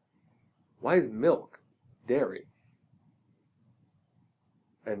 Why is milk dairy?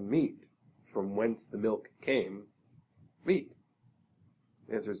 And meat, from whence the milk came, meat?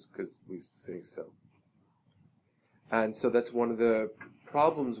 The answer is because we say so. And so that's one of the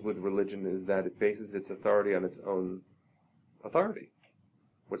problems with religion, is that it bases its authority on its own authority.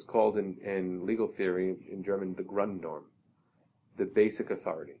 What's called in legal theory, in German, the Grundnorm, the basic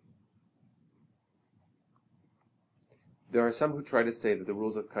authority. There are some who try to say that the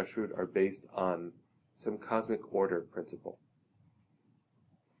rules of kashrut are based on some cosmic order principle.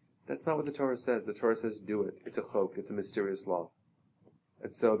 That's not what the Torah says. The Torah says do it. It's a chok. It's a mysterious law.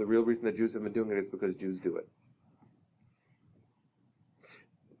 And so the real reason that Jews have been doing it is because Jews do it.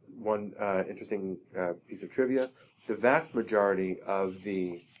 One interesting piece of trivia: the vast majority of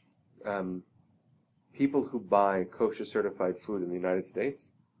the people who buy kosher certified food in the United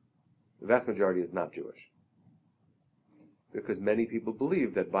States, the vast majority is not Jewish. Because many people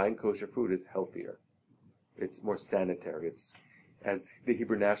believe that buying kosher food is healthier. It's more sanitary. It's, as the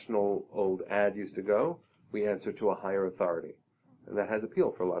Hebrew National old ad used to go, we answer to a higher authority. And that has appeal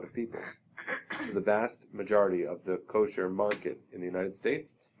for a lot of people. So the vast majority of the kosher market in the United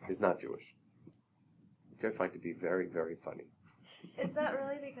States is not Jewish, which I find to be very, very funny. Is that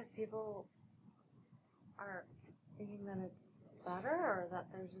really because people are thinking that it's better, or that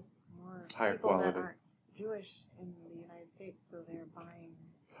there's just more Higher people quality. that aren't Jewish in the United States, so they're buying?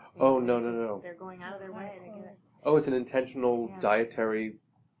 Oh, no. They're going out of their way to get it. Oh, it's an intentional dietary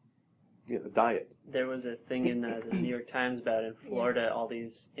diet. There was a thing in the New York Times about in Florida, all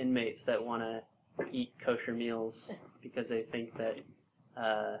these inmates that want to eat kosher meals because they think that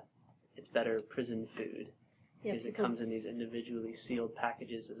it's better prison food, because it comes in these individually sealed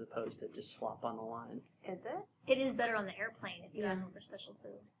packages as opposed to just slop on the line. Is it? It is better on the airplane if you ask for special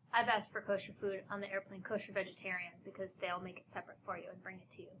food. I've asked for kosher food on the airplane, kosher vegetarian, because they'll make it separate for you and bring it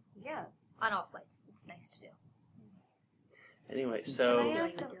to you. Yeah. On all flights. It's nice to do. Anyway, Can I so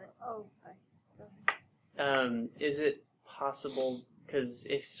ask do them? it. Oh, okay. Go ahead. is it possible, because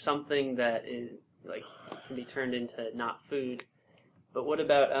if something that is like can be turned into not food, but what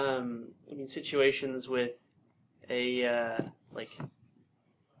about situations with a like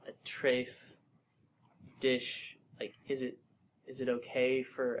a treif dish, like is it okay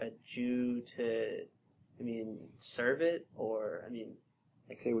for a Jew to serve it, or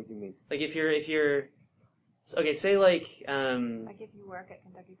I say what you mean. like if you're okay, say like Like if you work at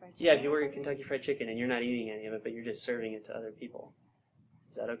Kentucky Fried Chicken. yeah, if you or work at something? Kentucky Fried Chicken and you're not eating any of it, but you're just serving it to other people,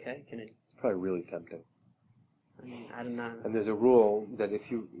 is that okay? Can it? It's probably really tempting. I don't know. And there's a rule that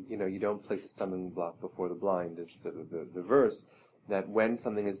if you don't place a stumbling block before the blind, is sort of the verse, that when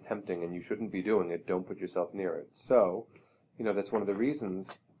something is tempting and you shouldn't be doing it, don't put yourself near it. So, that's one of the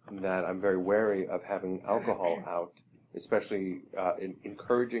reasons that I'm very wary of having alcohol out, especially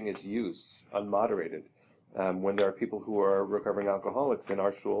encouraging its use unmoderated, when there are people who are recovering alcoholics in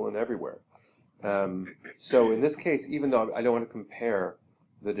our shul and everywhere. So in this case, even though I don't want to compare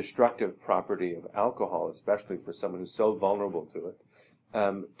the destructive property of alcohol, especially for someone who's so vulnerable to it,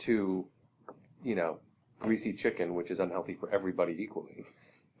 to, greasy chicken, which is unhealthy for everybody equally,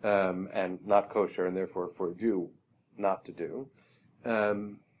 and not kosher, and therefore for a Jew not to do.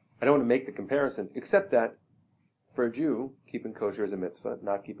 I don't want to make the comparison, except that for a Jew, keeping kosher is a mitzvah,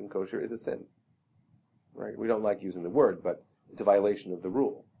 not keeping kosher is a sin. Right? We don't like using the word, but it's a violation of the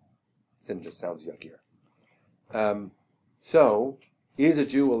rule. Sin just sounds yuckier. So, is a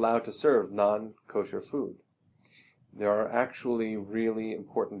Jew allowed to serve non-kosher food? There are actually really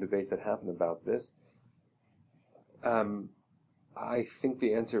important debates that happen about this. I think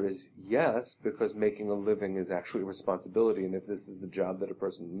the answer is yes, because making a living is actually a responsibility, and if this is the job that a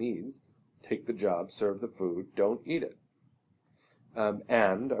person needs, take the job, serve the food, don't eat it.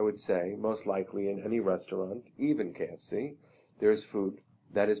 And I would say, most likely in any restaurant, even KFC, there is food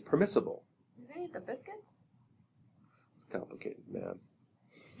that is permissible. Do they eat the biscuits? It's complicated, man.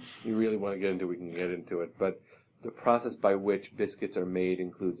 You really want to get into it, we can get into it. But the process by which biscuits are made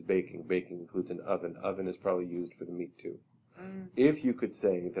includes baking. Baking includes an oven. Oven is probably used for the meat, too. If you could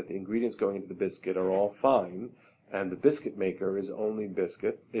say that the ingredients going into the biscuit are all fine, and the biscuit maker is only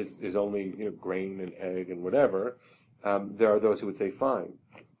biscuit, is only grain and egg and whatever, there are those who would say fine.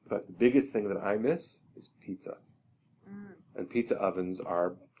 But the biggest thing that I miss is pizza. And pizza ovens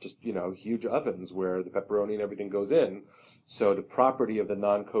are just, huge ovens where the pepperoni and everything goes in. So the property of the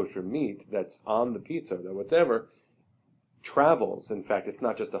non-kosher meat that's on the pizza, or whatever, travels. In fact, it's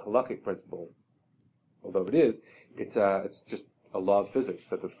not just a halakhic principle, although it is. It's just a law of physics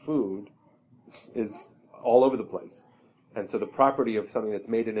that the food is all over the place. And so the property of something that's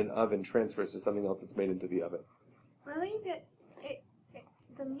made in an oven transfers to something else that's made into the oven. Really?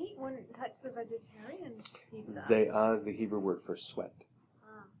 The meat wouldn't touch the vegetarian pizza. Ze'ah is the Hebrew word for sweat.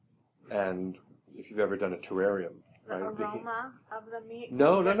 And if you've ever done a terrarium, The right? aroma of the meat?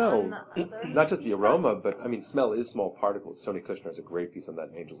 No. Not Just the aroma, but smell is small particles. Tony Kushner has a great piece on that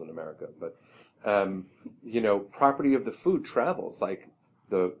in Angels in America. But, property of the food travels. Like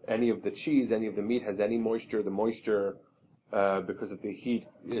any of the cheese, any of the meat has any moisture. The moisture, because of the heat,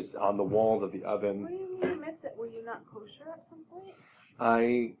 is on the walls of the oven. What do you mean you miss it? Were you not kosher at some point?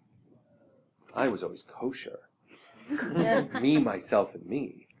 I was always kosher. Me, myself, and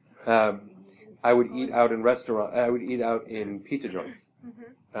me. I would eat out in restaurant. I would eat out in pizza joints,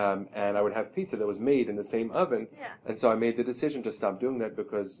 and I would have pizza that was made in the same oven. Yeah. And so I made the decision to stop doing that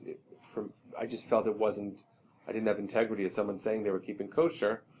because I just felt it wasn't. I didn't have integrity as someone saying they were keeping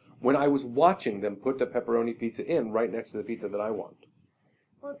kosher when I was watching them put the pepperoni pizza in right next to the pizza that I want.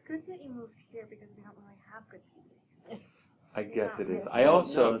 Well, it's good that you moved here because we don't really have good pizza. I guess it is. Yeah. I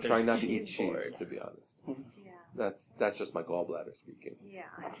also No, try not to there's eat cheese cheese, board. to be honest. Yeah. That's just my gallbladder speaking. Yeah,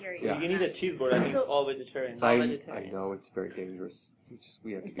 I hear you. Yeah. You can eat a cheese board. I think it's all vegetarian. It's all I vegetarian. know it's very dangerous.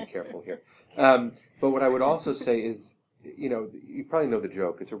 We have to be careful here. But what I would also say is, you probably know the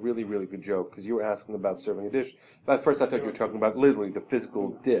joke. It's a really, really good joke because you were asking about serving a dish. But at first I thought you were talking about literally the physical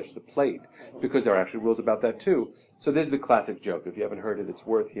dish, the plate, because there are actually rules about that too. So this is the classic joke. If you haven't heard it, it's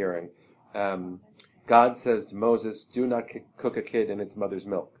worth hearing. God says to Moses, "Do not cook a kid in its mother's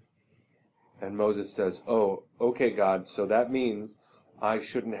milk." And Moses says, "Oh, okay, God, so that means I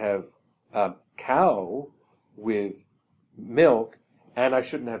shouldn't have a cow with milk, and I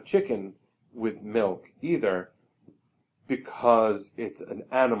shouldn't have chicken with milk either, because it's an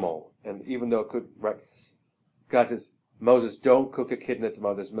animal, and even though it could," right? God says, "Moses, don't cook a kid in its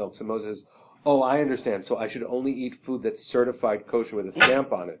mother's milk." So Moses says, "Oh, I understand, so I should only eat food that's certified kosher with a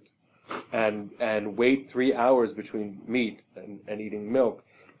stamp on it, and wait 3 hours between meat and eating milk,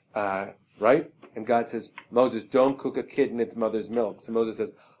 right?" And God says, "Moses, don't cook a kid in its mother's milk." So Moses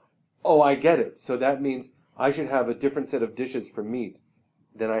says, "Oh, I get it. So that means I should have a different set of dishes for meat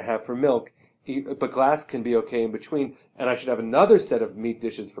than I have for milk, but glass can be okay in between, and I should have another set of meat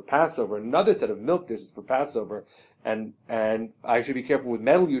dishes for Passover, another set of milk dishes for Passover, and I should be careful with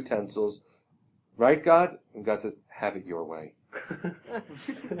metal utensils, right, God?" And God says, "Have it your way."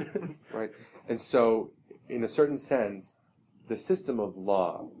 Right? And so, in a certain sense, the system of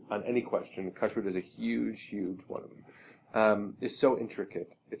law on any question, kashrut is a huge, huge one of them, is so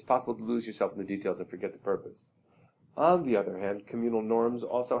intricate. It's possible to lose yourself in the details and forget the purpose. On the other hand, communal norms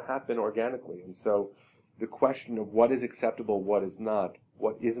also happen organically, and so the question of what is acceptable, what is not,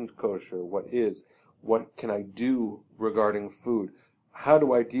 what isn't kosher, what can I do regarding food? How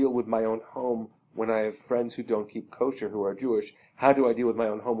do I deal with my own home when I have friends who don't keep kosher who are Jewish? How do I deal with my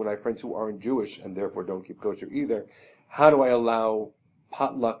own home when I have friends who aren't Jewish and therefore don't keep kosher either? How do I allow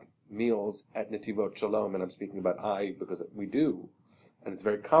potluck meals at Netivot Shalom? And I'm speaking about because we do, and it's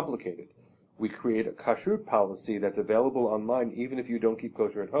very complicated. We create a kashrut policy that's available online even if you don't keep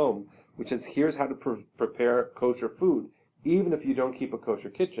kosher at home, which says here's how to prepare kosher food even if you don't keep a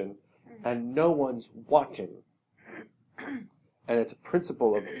kosher kitchen, and no one's watching. And it's a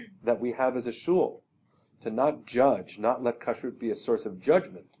principle that we have as a shul, to not judge, not let kashrut be a source of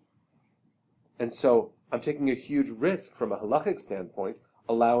judgment. And so I'm taking a huge risk from a halachic standpoint,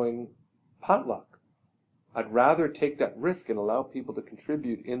 allowing potluck. I'd rather take that risk and allow people to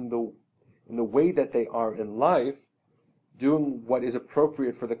contribute in the way that they are in life, doing what is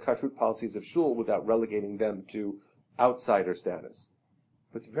appropriate for the kashrut policies of shul without relegating them to outsider status.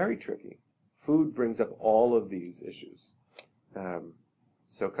 But it's very tricky. Food brings up all of these issues.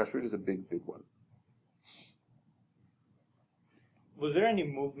 So kashrut is a big, big one. Was there any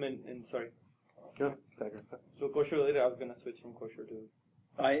movement in, sorry? No, second. So kosher related, I was going to switch from kosher to...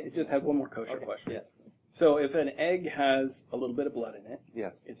 I just have one more kosher Okay, question. yeah. So if an egg has a little bit of blood in it,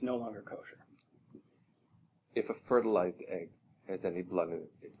 Yes. it's no longer kosher. If a fertilized egg has any blood in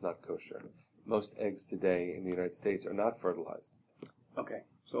it, it's not kosher. Most eggs today in the United States are not fertilized. Okay.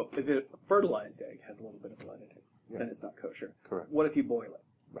 So if a fertilized egg has a little bit of blood in it, then Yes. it's not kosher. Correct. What if you boil it?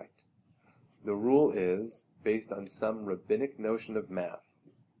 Right. The rule is based on some rabbinic notion of math,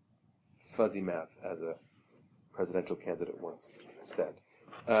 fuzzy math, as a presidential candidate once said.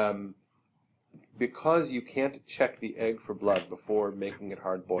 Because you can't check the egg for blood before making it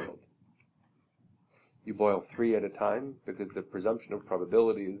hard-boiled. You boil 3 at a time because the presumption of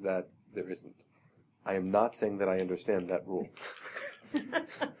probability is that there isn't. I am not saying that I understand that rule.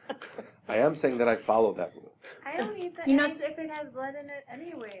 I am saying that I follow that rule. I don't eat the You know- eggs if it has blood in it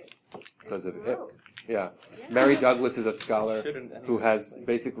anyways. Because It's of it. gross. Yeah. Yeah. Mary Douglas is a scholar Shouldn't who has anyway.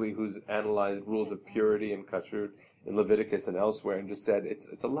 basically who's analyzed rules of purity in kashrut in Leviticus and elsewhere, and just said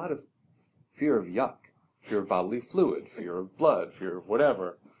it's a lot of fear of yuck, fear of bodily fluid, fear of blood, fear of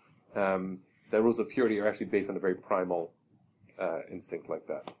whatever. The rules of purity are actually based on a very primal instinct like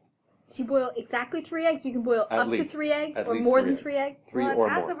that. So you boil exactly 3 eggs? You can boil At up least. to 3 eggs? At Or least more 3 than eggs. 3 eggs? 3 Well, or in more.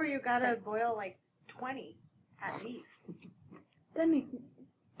 Passover you gotta boil like 20 at least. That makes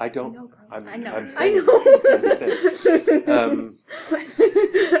I don't. no problem. I'm, I know. I'm I saying, know. I understand.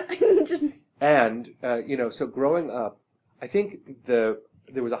 Just And, so growing up, I think there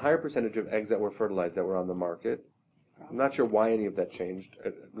was a higher percentage of eggs that were fertilized that were on the market. I'm not sure why any of that changed.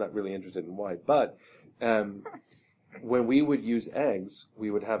 I'm not really interested in why. But when we would use eggs, we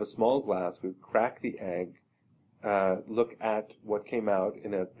would have a small glass. We would crack the egg, look at what came out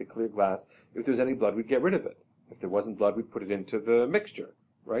in the clear glass. If there was any blood, we'd get rid of it. If there wasn't blood, we'd put it into the mixture,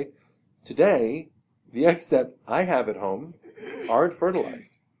 right? Today, the eggs that I have at home aren't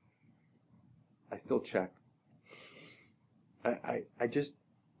fertilized. I still check. I just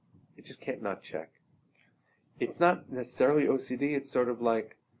can't not check. It's not necessarily OCD. It's sort of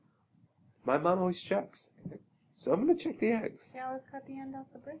like, my mom always checks, so I'm going to check the eggs. Yeah, let's cut the end off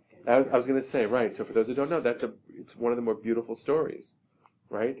the brisket. I was going to say, right, so for those who don't know, it's one of the more beautiful stories,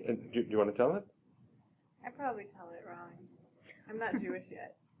 right? And do you want to tell it? I probably tell it wrong. I'm not Jewish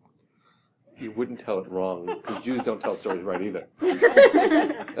yet. You wouldn't tell it wrong, because Jews don't tell stories right either.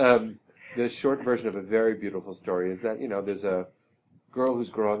 The short version of a very beautiful story is that, there's a girl who's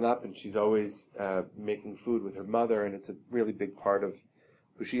growing up, and she's always making food with her mother, and it's a really big part of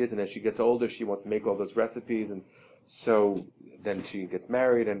who she is. And as she gets older, she wants to make all those recipes, and so then she gets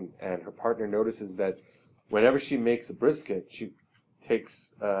married, and her partner notices that whenever she makes a brisket, she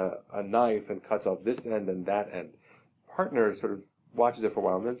takes a knife and cuts off this end and that end. Partner sort of watches it for a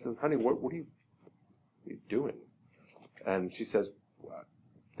while and then says, "Honey, what are you doing?" And she says,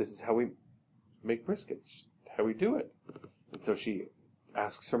 "This is how we make briskets, how we do it." And so she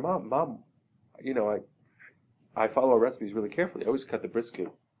asks her mom, I follow our recipes really carefully. I always cut the brisket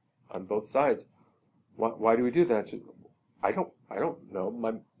on both sides. Why do we do that? She says, I don't know.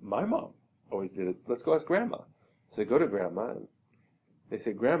 My mom always did it. Let's go ask Grandma. So they go to Grandma and they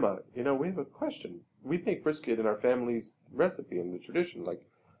say, "Grandma, we have a question. We make brisket in our family's recipe and the tradition. Like,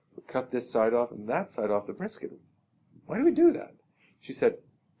 we cut this side off and that side off the brisket. Why do we do that?" She said,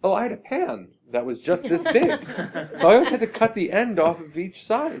 "Oh, I had a pan that was just this big. So I always had to cut the end off of each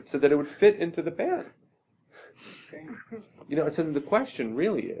side so that it would fit into the pan." So the question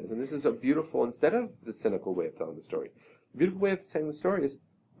really is, and this is a beautiful, instead of the cynical way of telling the story, the beautiful way of saying the story is,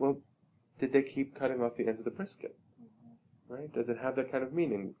 well, did they keep cutting off the ends of the brisket? Right? Does it have that kind of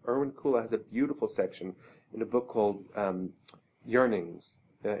meaning? Erwin Kula has a beautiful section in a book called Yearnings,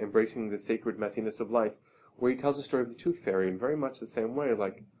 Embracing the Sacred Messiness of Life, where he tells the story of the tooth fairy in very much the same way.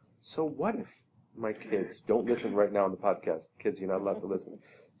 Like, so what if my kids, don't listen right now on the podcast, kids, you're not allowed to listen.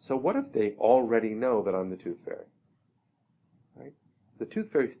 So what if they already know that I'm the tooth fairy? Right? The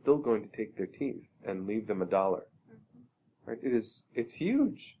tooth fairy is still going to take their teeth and leave them $1. Right? It's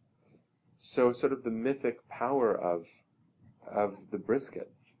huge. So sort of the mythic power of the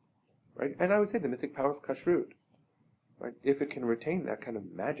brisket, right? And I would say the mythic power of kashrut, right? If it can retain that kind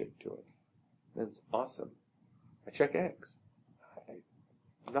of magic to it, then it's awesome. I check eggs.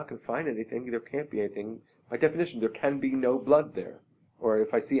 I'm not going to find anything. There can't be anything. By definition, there can be no blood there. Or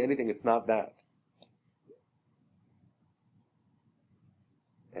if I see anything, it's not that.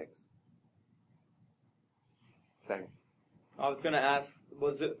 Eggs. Second. I was going to ask,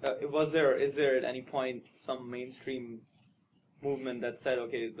 is there at any point some mainstream movement that said,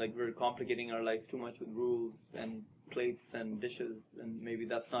 okay, like we're complicating our lives too much with rules and plates and dishes, and maybe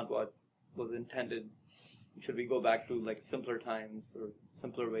that's not what was intended? Should we go back to like simpler times or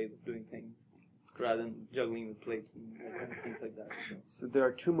simpler ways of doing things rather than juggling with plates and things like that? So there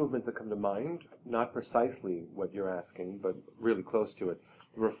are two movements that come to mind, not precisely what you're asking, but really close to it.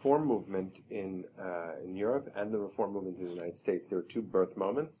 The Reform movement in Europe and the Reform movement in the United States, there were two birth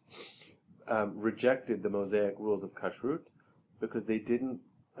moments, rejected the Mosaic rules of kashrut because they didn't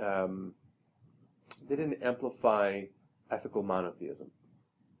amplify ethical monotheism,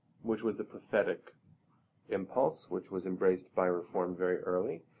 which was the prophetic impulse, which was embraced by Reform very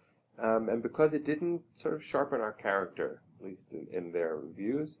early, and because it didn't sort of sharpen our character, at least in their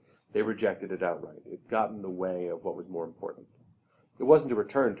views, they rejected it outright. It got in the way of what was more important. It wasn't a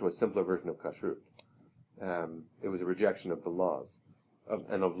return to a simpler version of kashrut. It was a rejection of the laws,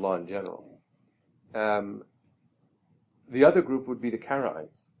 and of law in general. The other group would be the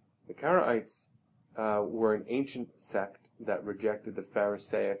Karaites. The Karaites were an ancient sect that rejected the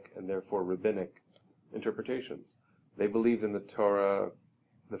Pharisaic and therefore rabbinic interpretations. They believed in the Torah,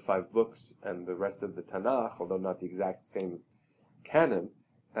 the 5 books, and the rest of the Tanakh, although not the exact same canon,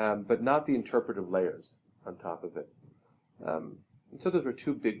 but not the interpretive layers on top of it. And so those were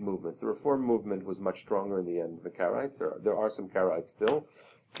two big movements. The Reform movement was much stronger in the end than the Karaites. There are some Karaites still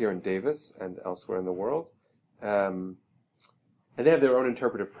here in Davis and elsewhere in the world. And they have their own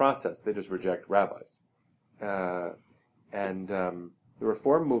interpretive process. They just reject rabbis. And the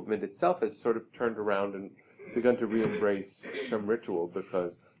Reform movement itself has sort of turned around and begun to re-embrace some ritual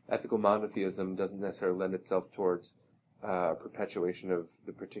because ethical monotheism doesn't necessarily lend itself towards perpetuation of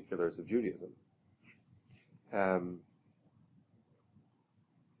the particulars of Judaism.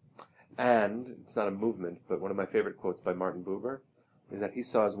 And it's not a movement, but one of my favorite quotes by Martin Buber is that he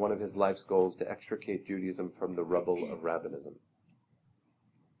saw as one of his life's goals to extricate Judaism from the rubble of rabbinism.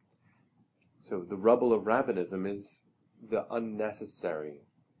 So the rubble of rabbinism is the unnecessary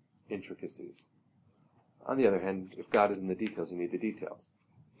intricacies. On the other hand, if God is in the details, you need the details.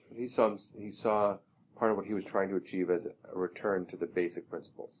 But he saw part of what he was trying to achieve as a return to the basic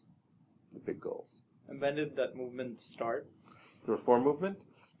principles, the big goals. And when did that movement start? The Reform movement?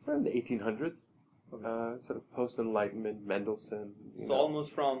 In the 1800s, sort of post-Enlightenment, Mendelssohn. So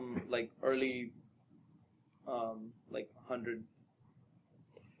almost from like early, like 100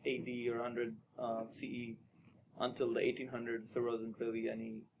 AD or 100 CE until the 1800s, there wasn't really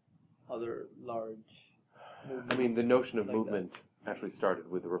any other large movement. I mean, the notion of like movement actually started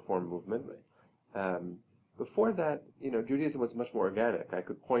with the Reform movement. Before that, Judaism was much more organic. I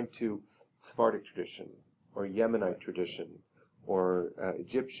could point to Sephardic tradition or Yemenite tradition, or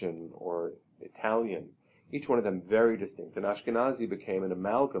Egyptian, or Italian, each one of them very distinct. And Ashkenazi became an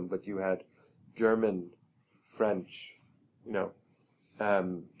amalgam, but you had German, French,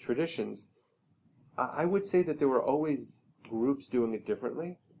 traditions. I would say that there were always groups doing it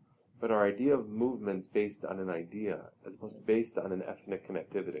differently, but our idea of movements based on an idea, as opposed to based on an ethnic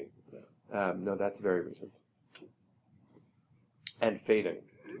connectivity, no, that's very recent. And fading,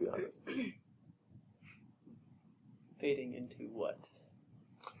 to be honest. Fading into what?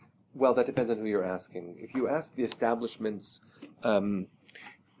 Well, that depends on who you're asking. If you ask the establishment's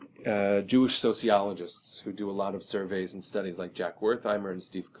Jewish sociologists who do a lot of surveys and studies like Jack Wertheimer and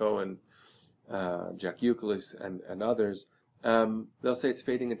Steve Cohen, Jack Euclid and others, they'll say it's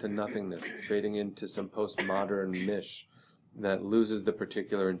fading into nothingness. It's fading into some postmodern mish that loses the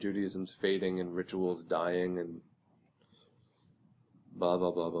particular, and Judaism's fading and rituals dying and blah,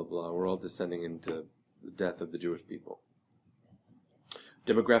 blah, blah, blah, blah. We're all descending into the death of the Jewish people.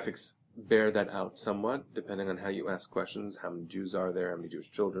 Demographics bear that out somewhat, depending on how you ask questions, how many Jews are there, how many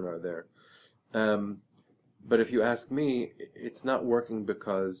Jewish children are there. But if you ask me, it's not working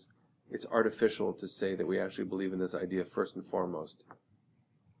because it's artificial to say that we actually believe in this idea first and foremost.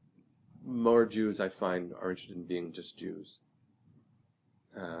 More Jews, I find, are interested in being just Jews.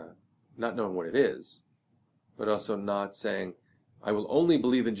 Not knowing what it is, but also not saying, I will only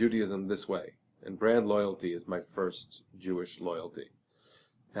believe in Judaism this way, and brand loyalty is my first Jewish loyalty.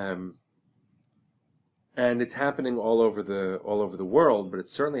 And it's happening all over the world, but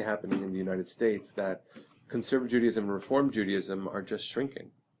it's certainly happening in the United States that conservative Judaism and Reform Judaism are just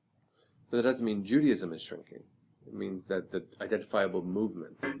shrinking. But that doesn't mean Judaism is shrinking. It means that the identifiable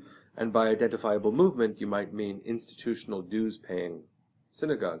movements, and by identifiable movement you might mean institutional dues-paying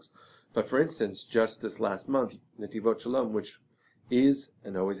synagogues. But for instance, just this last month, Netivot Shalom, which is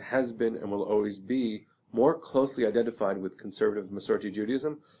and always has been and will always be more closely identified with conservative Masorti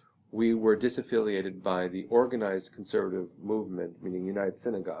Judaism, we were disaffiliated by the organized conservative movement, meaning United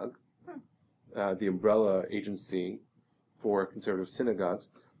Synagogue, the umbrella agency for conservative synagogues,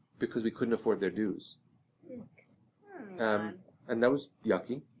 because we couldn't afford their dues. And that was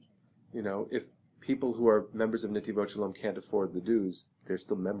yucky. You know, if people who are members of Netivot Shalom can't afford the dues, they're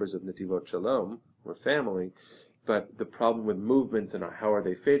still members of Netivot Shalom, we're family. But the problem with movements and how are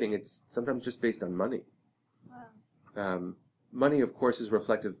they fading, it's sometimes just based on money. Money, of course, is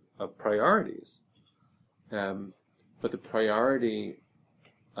reflective of priorities. But the priority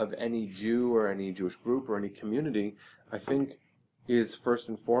of any Jew or any Jewish group or any community, I think, is first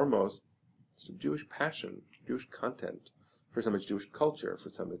and foremost Jewish passion, Jewish content. For some it's Jewish culture, for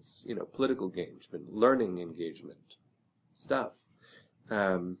some it's, political engagement, learning engagement, stuff.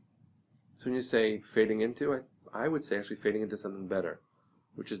 So when you say fading into, I would say actually fading into something better,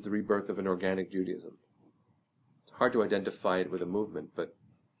 which is the rebirth of an organic Judaism. It's hard to identify it with a movement, but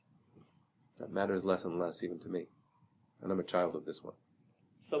that matters less and less even to me. And I'm a child of this one.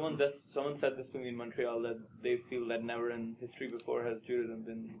 Someone said this to me in Montreal, that they feel that never in history before has Judaism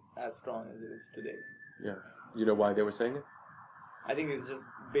been as strong as it is today. Yeah. You know why they were saying it? I think it's just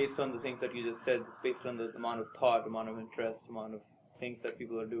based on the things that you just said. It's based on the amount of thought, amount of interest, amount of things that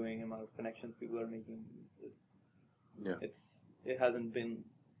people are doing, amount of connections people are making. It hasn't been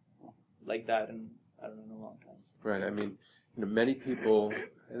like that in, I don't know, a long time. Right. I mean, many people,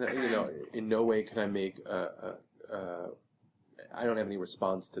 in no way can I make I don't have any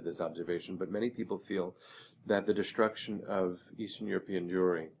response to this observation, but many people feel that the destruction of Eastern European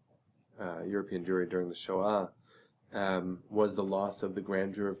Jewry during the Shoah, was the loss of the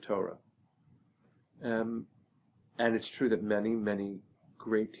grandeur of Torah. And it's true that many, many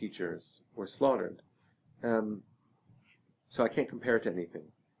great teachers were slaughtered. So I can't compare it to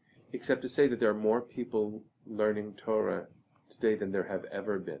anything, except to say that there are more people learning Torah today than there have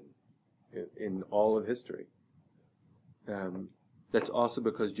ever been in all of history. That's also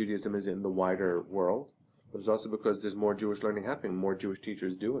because Judaism is in the wider world, but it's also because there's more Jewish learning happening, more Jewish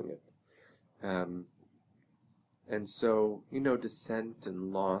teachers doing it. And so, dissent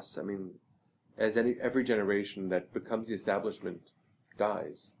and loss, I mean, as every generation that becomes the establishment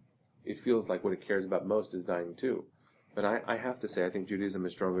dies, it feels like what it cares about most is dying too. But I have to say, I think Judaism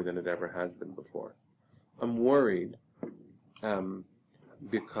is stronger than it ever has been before. I'm worried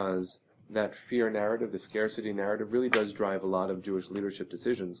because that fear narrative, the scarcity narrative, really does drive a lot of Jewish leadership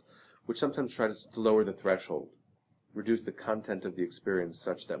decisions, which sometimes try to lower the threshold, reduce the content of the experience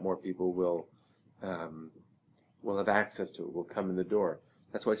such that more people will have access to it, will come in the door.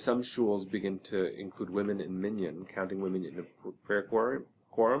 That's why some shuls begin to include women in minyan, counting women in a prayer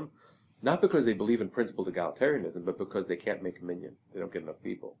quorum, not because they believe in principled egalitarianism, but because they can't make a minyan. They don't get enough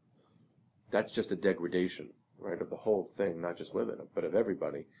people. That's just a degradation, right, of the whole thing, not just women, but of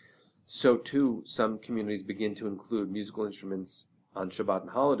everybody. So, too, some communities begin to include musical instruments on Shabbat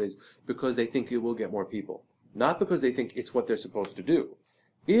and holidays because they think it will get more people, not because they think it's what they're supposed to do.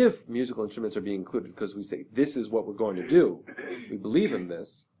 If musical instruments are being included because we say, this is what we're going to do, we believe in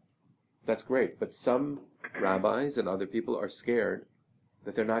this, that's great. But some rabbis and other people are scared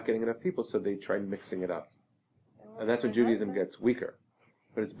that they're not getting enough people, so they try mixing it up. And that's when Judaism gets weaker.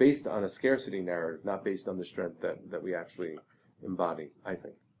 But it's based on a scarcity narrative, not based on the strength that we actually embody, I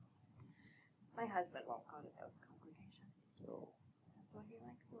think. My husband won't go to those congregations. Oh. That's why he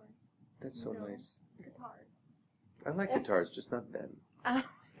likes words. That's so nice. Guitars. I like guitars, just not then.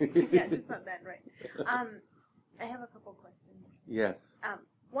 Yeah, just not that, right. I have a couple questions. Yes.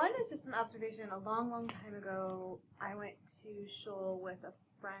 One is just an observation. A long, long time ago, I went to shul with a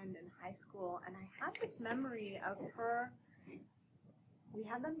friend in high school, and I have this memory of her. We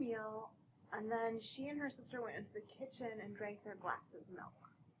had the meal, and then she and her sister went into the kitchen and drank their glass of milk.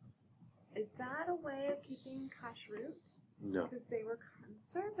 is that a way of keeping kashrut? No. Because they were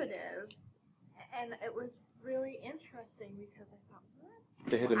conservative, and it was really interesting because I thought,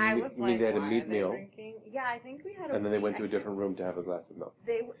 what? They had a I meat, was you mean like, they had a why meat are they meal, drinking? Yeah, I think we had a and then they meat- went to I a different room to have a glass of milk.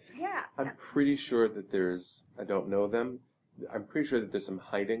 Yeah. I'm pretty sure that I don't know them, I'm pretty sure that there's some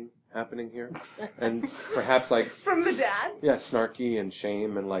hiding happening here. And perhaps like, From the dad? yeah, snarky and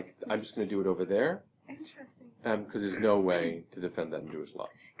shame and like, I'm just going to do it over there. Interesting. Because there's no way to defend that in Jewish law.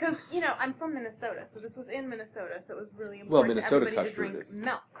 Because, I'm from Minnesota, so this was in Minnesota, so it was really Well, important Minnesota to everybody to kashrut drink is.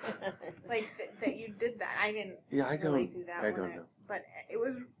 milk. Like, that you did that. I didn't Yeah, I really don't, do that. I don't know. But it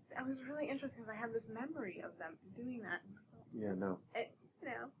was really interesting because I have this memory of them doing that. Yeah, no. I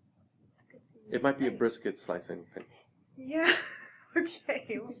could see It might be a brisket slicing thing. Yeah.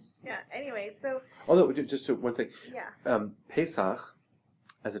 Okay. Yeah. Anyway, so Although, just to one thing, yeah. Pesach,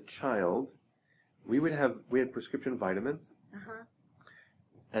 as a child, we had prescription vitamins,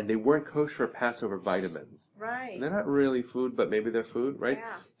 and they weren't kosher Passover vitamins. Right. They're not really food, but maybe they're food, right?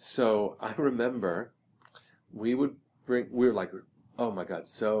 Yeah. So I remember we were like, oh my God,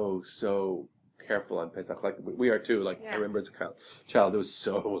 so careful on Pesach. Like we are too. Like Yeah. I remember as a child, it was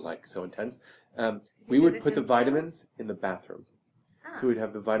so intense. We do would this put the yourself? vitamins in the bathroom. Ah. So we'd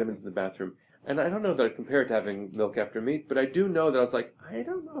have the vitamins in the bathroom. And I don't know that I compare it to having milk after meat, but I do know that I was like, I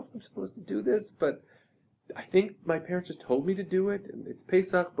don't know if I'm supposed to do this, but I think my parents just told me to do it. And it's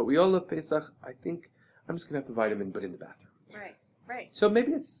Pesach, but we all love Pesach. I think I'm just going to have the vitamin, but in the bathroom. Right. So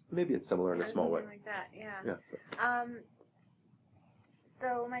maybe it's similar in a Or small way. something like that. Yeah. Yeah.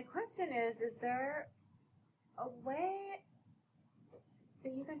 So my question is there a way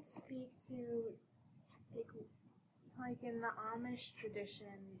that you can speak to, like in the Amish tradition,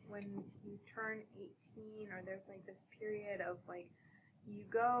 when you turn 18, or there's like this period of like, you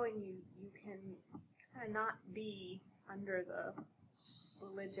go and you can kind of not be under the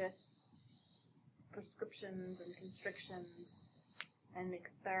religious prescriptions and constrictions and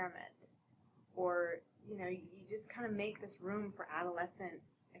experiment, or you just kind of make this room for adolescent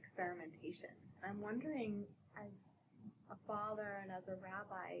experimentation. I'm wondering, as a father and as a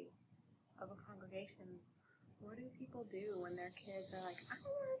rabbi of a congregation, what do people do when their kids are like, I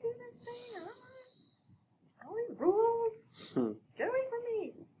don't want to do this thing, I don't want all these rules, get away from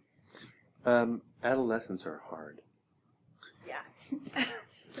me. Adolescents are hard. Yeah.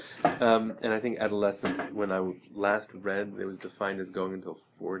 And I think adolescence, when I last read, it was defined as going until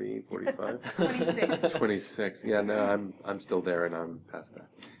 40, 45? 26. 26. Yeah, no, I'm still there and I'm past that.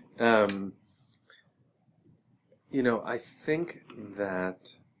 I think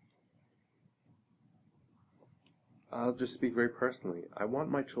that I'll just speak very personally. I want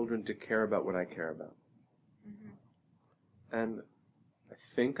my children to care about what I care about. And I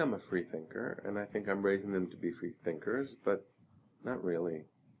think I'm a free thinker, and I think I'm raising them to be free thinkers, but not really.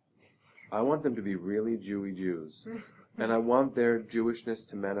 I want them to be really Jewy Jews. And I want their Jewishness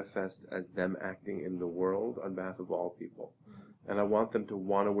to manifest as them acting in the world on behalf of all people. And I want them to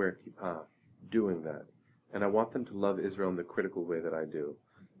want to wear kippah, doing that. And I want them to love Israel in the critical way that I do.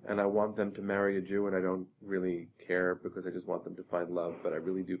 And I want them to marry a Jew, and I don't really care because I just want them to find love, but I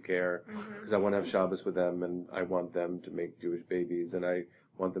really do care because I want to have Shabbos with them, and I want them to make Jewish babies, and I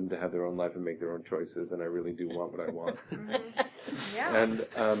want them to have their own life and make their own choices, and I really do want what I want. Yeah.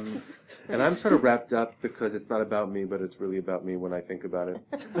 And I'm sort of wrapped up because it's not about me, but it's really about me when I think about it.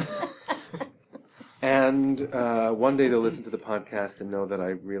 And one day they'll listen to the podcast and know that I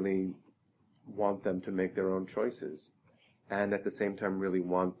really want them to make their own choices, and at the same time really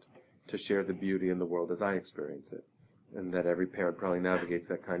want to share the beauty in the world as I experience it, and that every parent probably navigates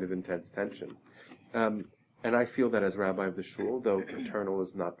that kind of intense tension. And I feel that as rabbi of the shul, though paternal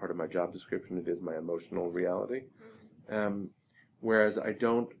is not part of my job description, it is my emotional reality. Whereas I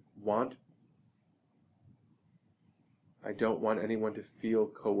don't want anyone to feel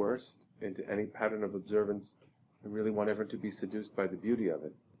coerced into any pattern of observance. I really want everyone to be seduced by the beauty of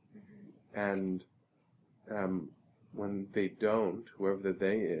it. And when they don't, whoever the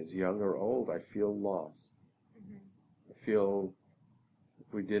they is, young or old, I feel loss. I feel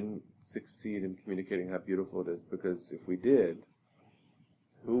we didn't succeed in communicating how beautiful it is, because if we did,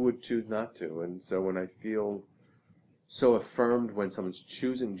 who would choose not to? And so when I feel so affirmed when someone's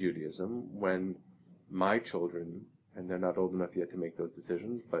choosing Judaism, when my children, and they're not old enough yet to make those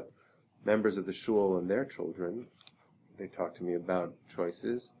decisions, but members of the shul and their children, they talk to me about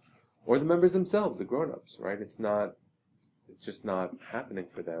choices, or the members themselves, the grown-ups, right? It's just not happening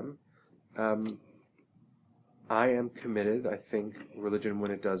for them. I am committed. I think religion,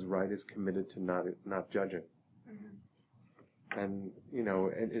 when it does right, is committed to not judging. And,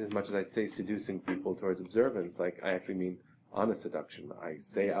 and as much as I say seducing people towards observance, like, I actually mean on a seduction. I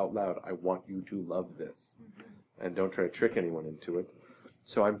say out loud, I want you to love this, and don't try to trick anyone into it.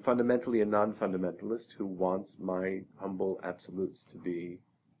 So I'm fundamentally a non-fundamentalist who wants my humble absolutes to be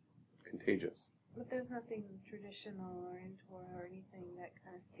contagious. But there's nothing traditional or in Torah or anything that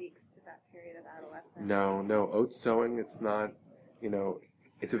kind of speaks to that period of adolescence. No, oat sowing, it's not,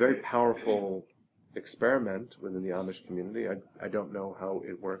 it's a very powerful experiment within the Amish community. I don't know how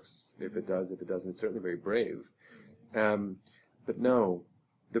it works, if it does, if it doesn't. It's certainly very brave. But no,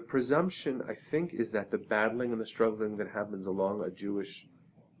 the presumption, I think, is that the battling and the struggling that happens along a Jewish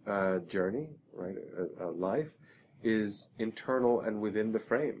journey, right, a life, is internal and within the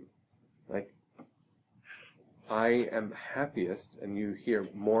frame. Like, I am happiest, and you hear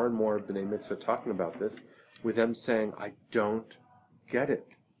more and more B'nai Mitzvah talking about this, with them saying, I don't get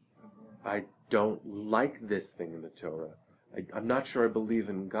it. I don't like this thing in the Torah. I'm not sure I believe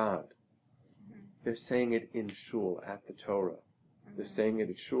in God. They're saying it in shul, at the Torah. They're saying it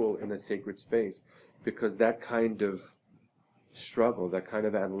at shul, in a sacred space, because that kind of struggle, that kind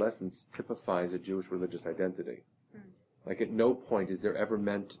of adolescence typifies a Jewish religious identity. Like, at no point is there ever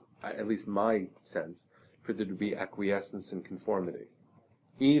meant, at least my sense, for there to be acquiescence and conformity.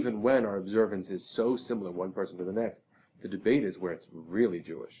 Even when our observance is so similar one person to the next, the debate is where it's really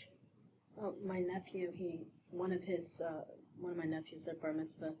Jewish. Well, my nephew, one of my nephews at Bar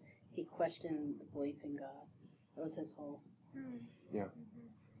Mitzvah, he questioned the belief in God. That was his whole. Yeah.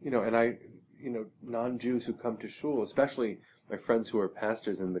 And non-Jews who come to shul, especially my friends who are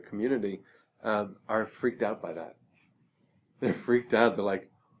pastors in the community, are freaked out by that. They're freaked out. They're like,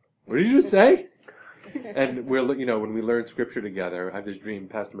 what did you just say? And when we learn scripture together, I have this dream,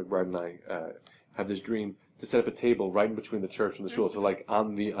 Pastor McBride and I have this dream to set up a table right in between the church and the shul. So like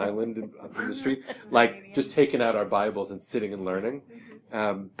on the island in the street, like just taking out our Bibles and sitting and learning.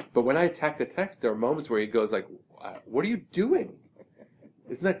 But when I attack the text, there are moments where he goes like, what are you doing?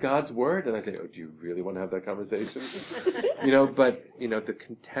 Isn't that God's word? And I say, oh, do you really want to have that conversation? But the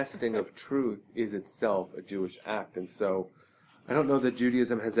contesting of truth is itself a Jewish act. And so I don't know that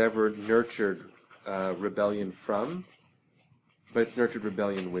Judaism has ever nurtured rebellion from, but it's nurtured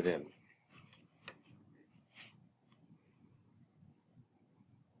rebellion within.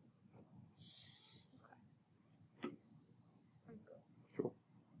 Sure.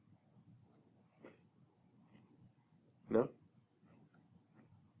 No?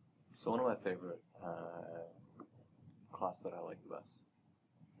 So one of my favorite class that I liked the best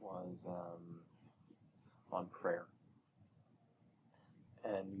was on prayer.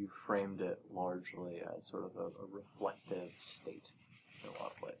 And you framed it largely as sort of a reflective state in a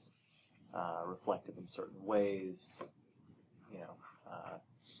lot of ways. Reflective in certain ways,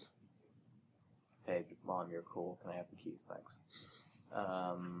 hey, Mom, you're cool, can I have the keys, thanks.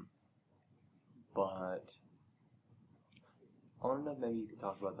 But I want to know if maybe you could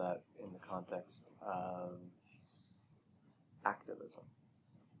talk about that in the context of activism,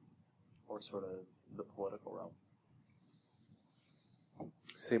 or sort of the political realm.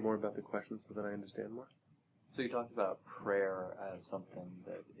 Say more about the question so that I understand more. So you talked about prayer as something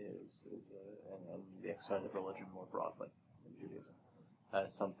that is and the exercise of religion more broadly in Judaism,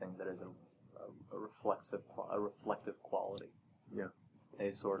 as something that is a reflective quality. Yeah.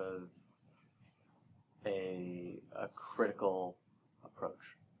 A sort of a critical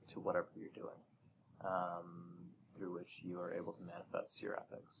approach to whatever you're doing, through which you are able to manifest your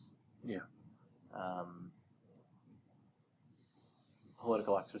ethics. Yeah.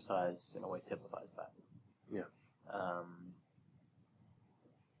 Political exercise, in a way, typifies that. Yeah.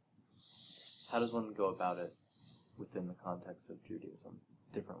 How does one go about it within the context of Judaism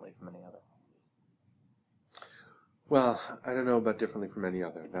differently from any other? Well, I don't know about differently from any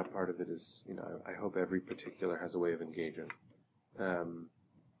other. That part of it is, I hope every particular has a way of engaging.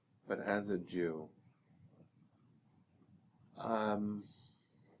 But as a Jew,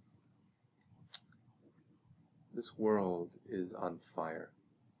 this world is on fire.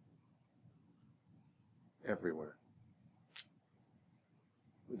 Everywhere.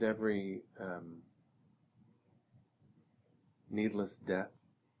 With every needless death,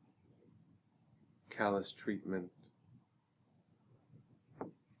 callous treatment,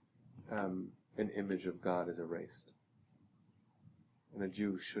 an image of God is erased. And a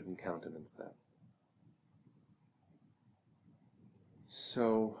Jew shouldn't countenance that.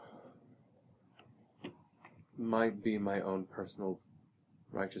 So, might be my own personal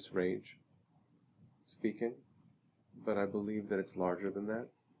righteous rage speaking, but I believe that it's larger than that.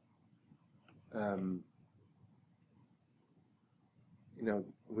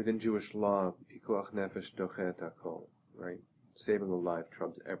 Within Jewish law, pikuach nefesh dochet hakol, right? Saving a life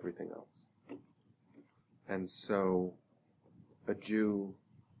trumps everything else. And so, a Jew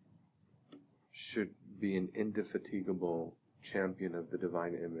should be an indefatigable champion of the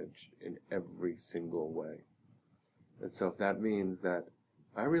divine image in every single way. And so if that means that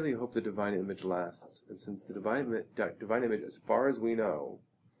I really hope the divine image lasts, and since the divine image, as far as we know,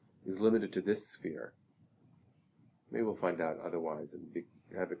 is limited to this sphere, maybe we'll find out otherwise and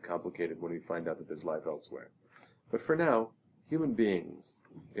have it complicated when we find out that there's life elsewhere. But for now, human beings,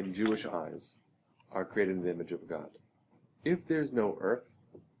 in Jewish eyes, are created in the image of God. If there's no earth,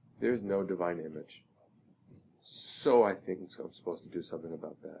 there's no divine image. So I think I'm supposed to do something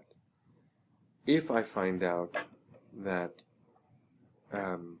about that. If I find out that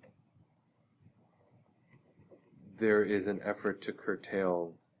there is an effort to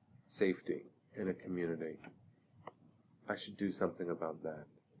curtail safety in a community, I should do something about that.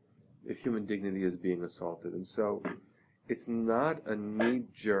 If human dignity is being assaulted. And so it's not a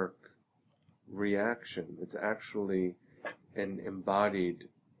knee-jerk reaction. It's actually an embodied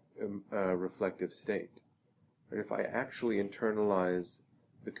reflective state. But if I actually internalize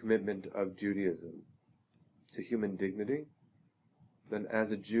the commitment of Judaism to human dignity, then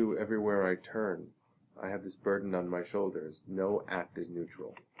as a Jew, everywhere I turn, I have this burden on my shoulders. No act is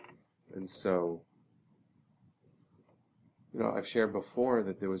neutral. And so, I've shared before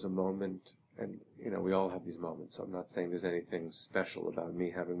that there was a moment, and, we all have these moments, so I'm not saying there's anything special about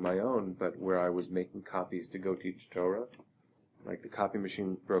me having my own, but where I was making copies to go teach Torah. Like the copy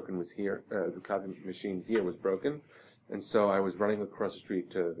machine was broken, and so I was running across the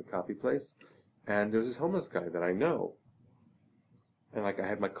street to the copy place, and there's this homeless guy that I know. And I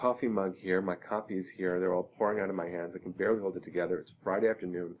had my coffee mug here, my copies here, they're all pouring out of my hands, I can barely hold it together, it's Friday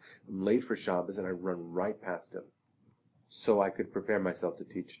afternoon, I'm late for Shabbos, and I run right past him, so I could prepare myself to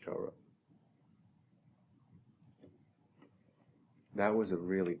teach Torah. That was a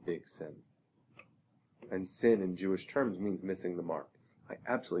really big sin. And sin in Jewish terms means missing the mark. I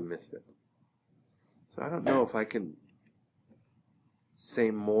absolutely missed it. So I don't know if I can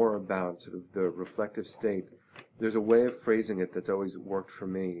say more about sort of the reflective state. There's a way of phrasing it that's always worked for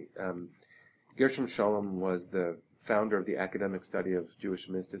me. Gershom Shalom was the founder of the academic study of Jewish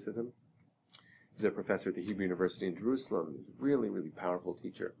mysticism. He's a professor at the Hebrew University in Jerusalem. He's a really, really powerful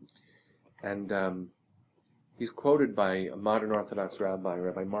teacher. And he's quoted by a modern Orthodox rabbi,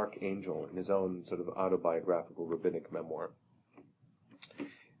 Rabbi Mark Angel, in his own sort of autobiographical rabbinic memoir.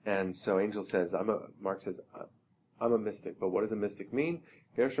 And so Angel says, Mark says, I'm a mystic, but what does a mystic mean?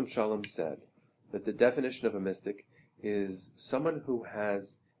 Gershom Shalom said that the definition of a mystic is someone who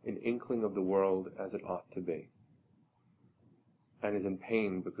has an inkling of the world as it ought to be, and is in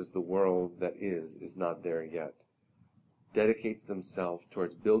pain because the world that is not there yet, dedicates themselves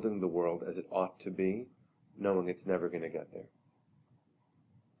towards building the world as it ought to be, knowing it's never going to get there.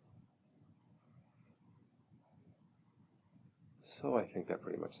 So I think that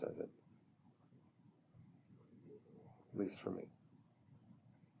pretty much says it. At least for me.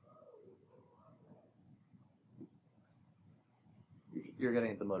 You're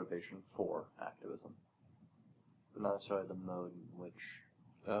getting at the motivation for activism, but not necessarily the mode in which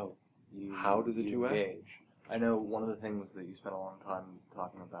how does a Jew engage. I know one of the things that you spent a long time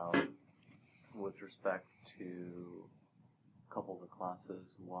talking about with respect to a couple of the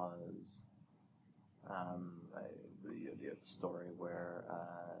classes was the story where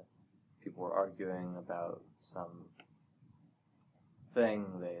people were arguing about some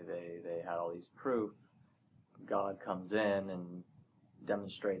thing. They had all these proof. God comes in and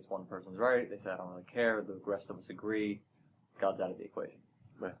demonstrates one person's right. They say, I don't really care. The rest of us agree. God's out of the equation.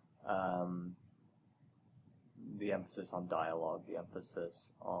 Right. The emphasis on dialogue, the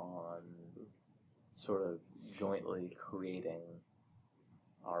emphasis on sort of jointly creating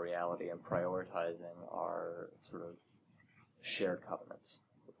our reality and prioritizing our sort of shared covenants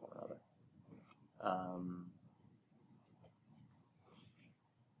with one another.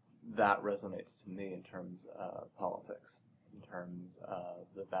 That resonates to me in terms of politics, in terms of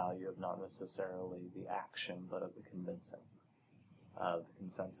the value of not necessarily the action, but of the convincing, of the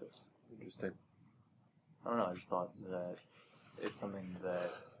consensus. Interesting. I don't know, I just thought that it's something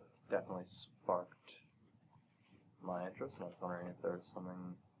that definitely sparked my interest, and I was wondering if there's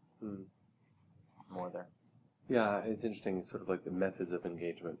something more there. Yeah, it's interesting. It's sort of like the methods of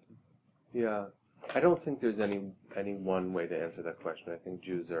engagement. Yeah, I don't think there's any one way to answer that question. I think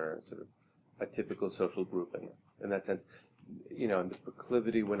Jews are sort of a typical social grouping in that sense. The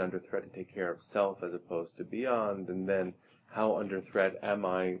proclivity when under threat to take care of self as opposed to beyond, and then how under threat am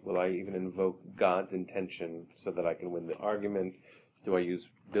I? Will I even invoke God's intention so that I can win the argument? Do I use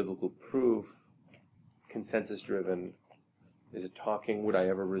biblical proof? Consensus-driven? Is it talking? Would I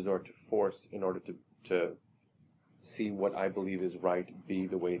ever resort to force in order to C, what I believe is right, B,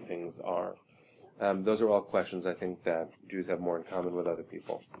 the way things are. Those are all questions I think that Jews have more in common with other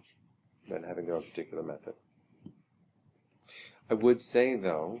people than having their own particular method. I would say,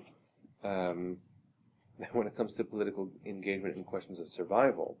 though, that when it comes to political engagement in questions of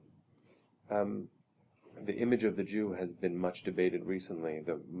survival, the image of the Jew has been much debated recently.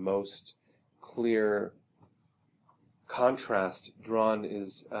 The most clear contrast drawn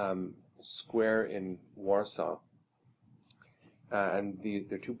is square in Warsaw. And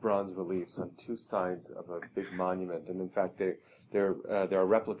they're two bronze reliefs on two sides of a big monument. And in fact, there are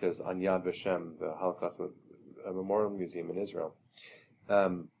replicas on Yad Vashem, the Holocaust Memorial Museum in Israel.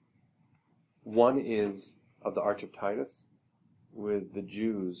 One is of the Arch of Titus, with the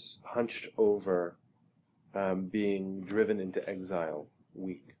Jews hunched over, being driven into exile,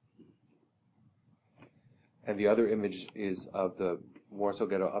 weak. And the other image is of the Warsaw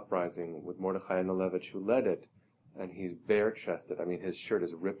Ghetto Uprising with Mordechai Nalevich, who led it, and he's bare-chested. I mean, his shirt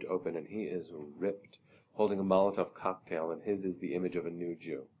is ripped open, and he is ripped, holding a Molotov cocktail, and his is the image of a new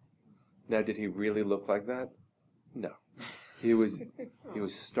Jew. Now, did he really look like that? No. He was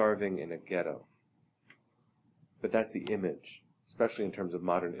starving in a ghetto. But that's the image, especially in terms of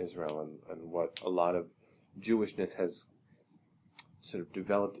modern Israel and what a lot of Jewishness has sort of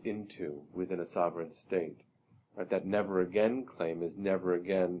developed into within a sovereign state. Right? That never again claim is never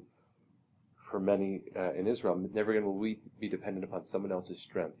again, for many in Israel, never again will we be dependent upon someone else's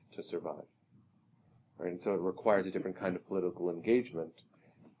strength to survive. Right? And so it requires a different kind of political engagement.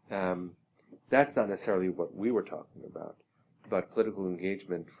 That's not necessarily what we were talking about, but political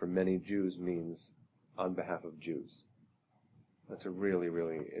engagement for many Jews means on behalf of Jews. That's a really,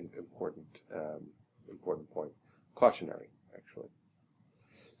 really important point. Cautionary, actually.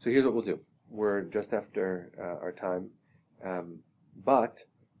 So here's what we'll do. We're just after our time, but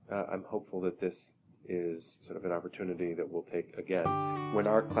I'm hopeful that this is sort of an opportunity that we'll take again. When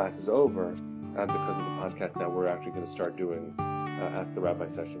our class is over, because of the podcast now, we're actually going to start doing Ask the Rabbi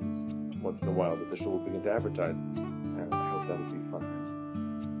sessions once in a while that the shul will begin to advertise. And I hope that'll be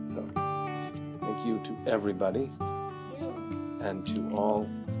fun. So, thank you to everybody, and to all,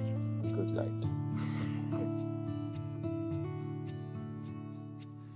 good night.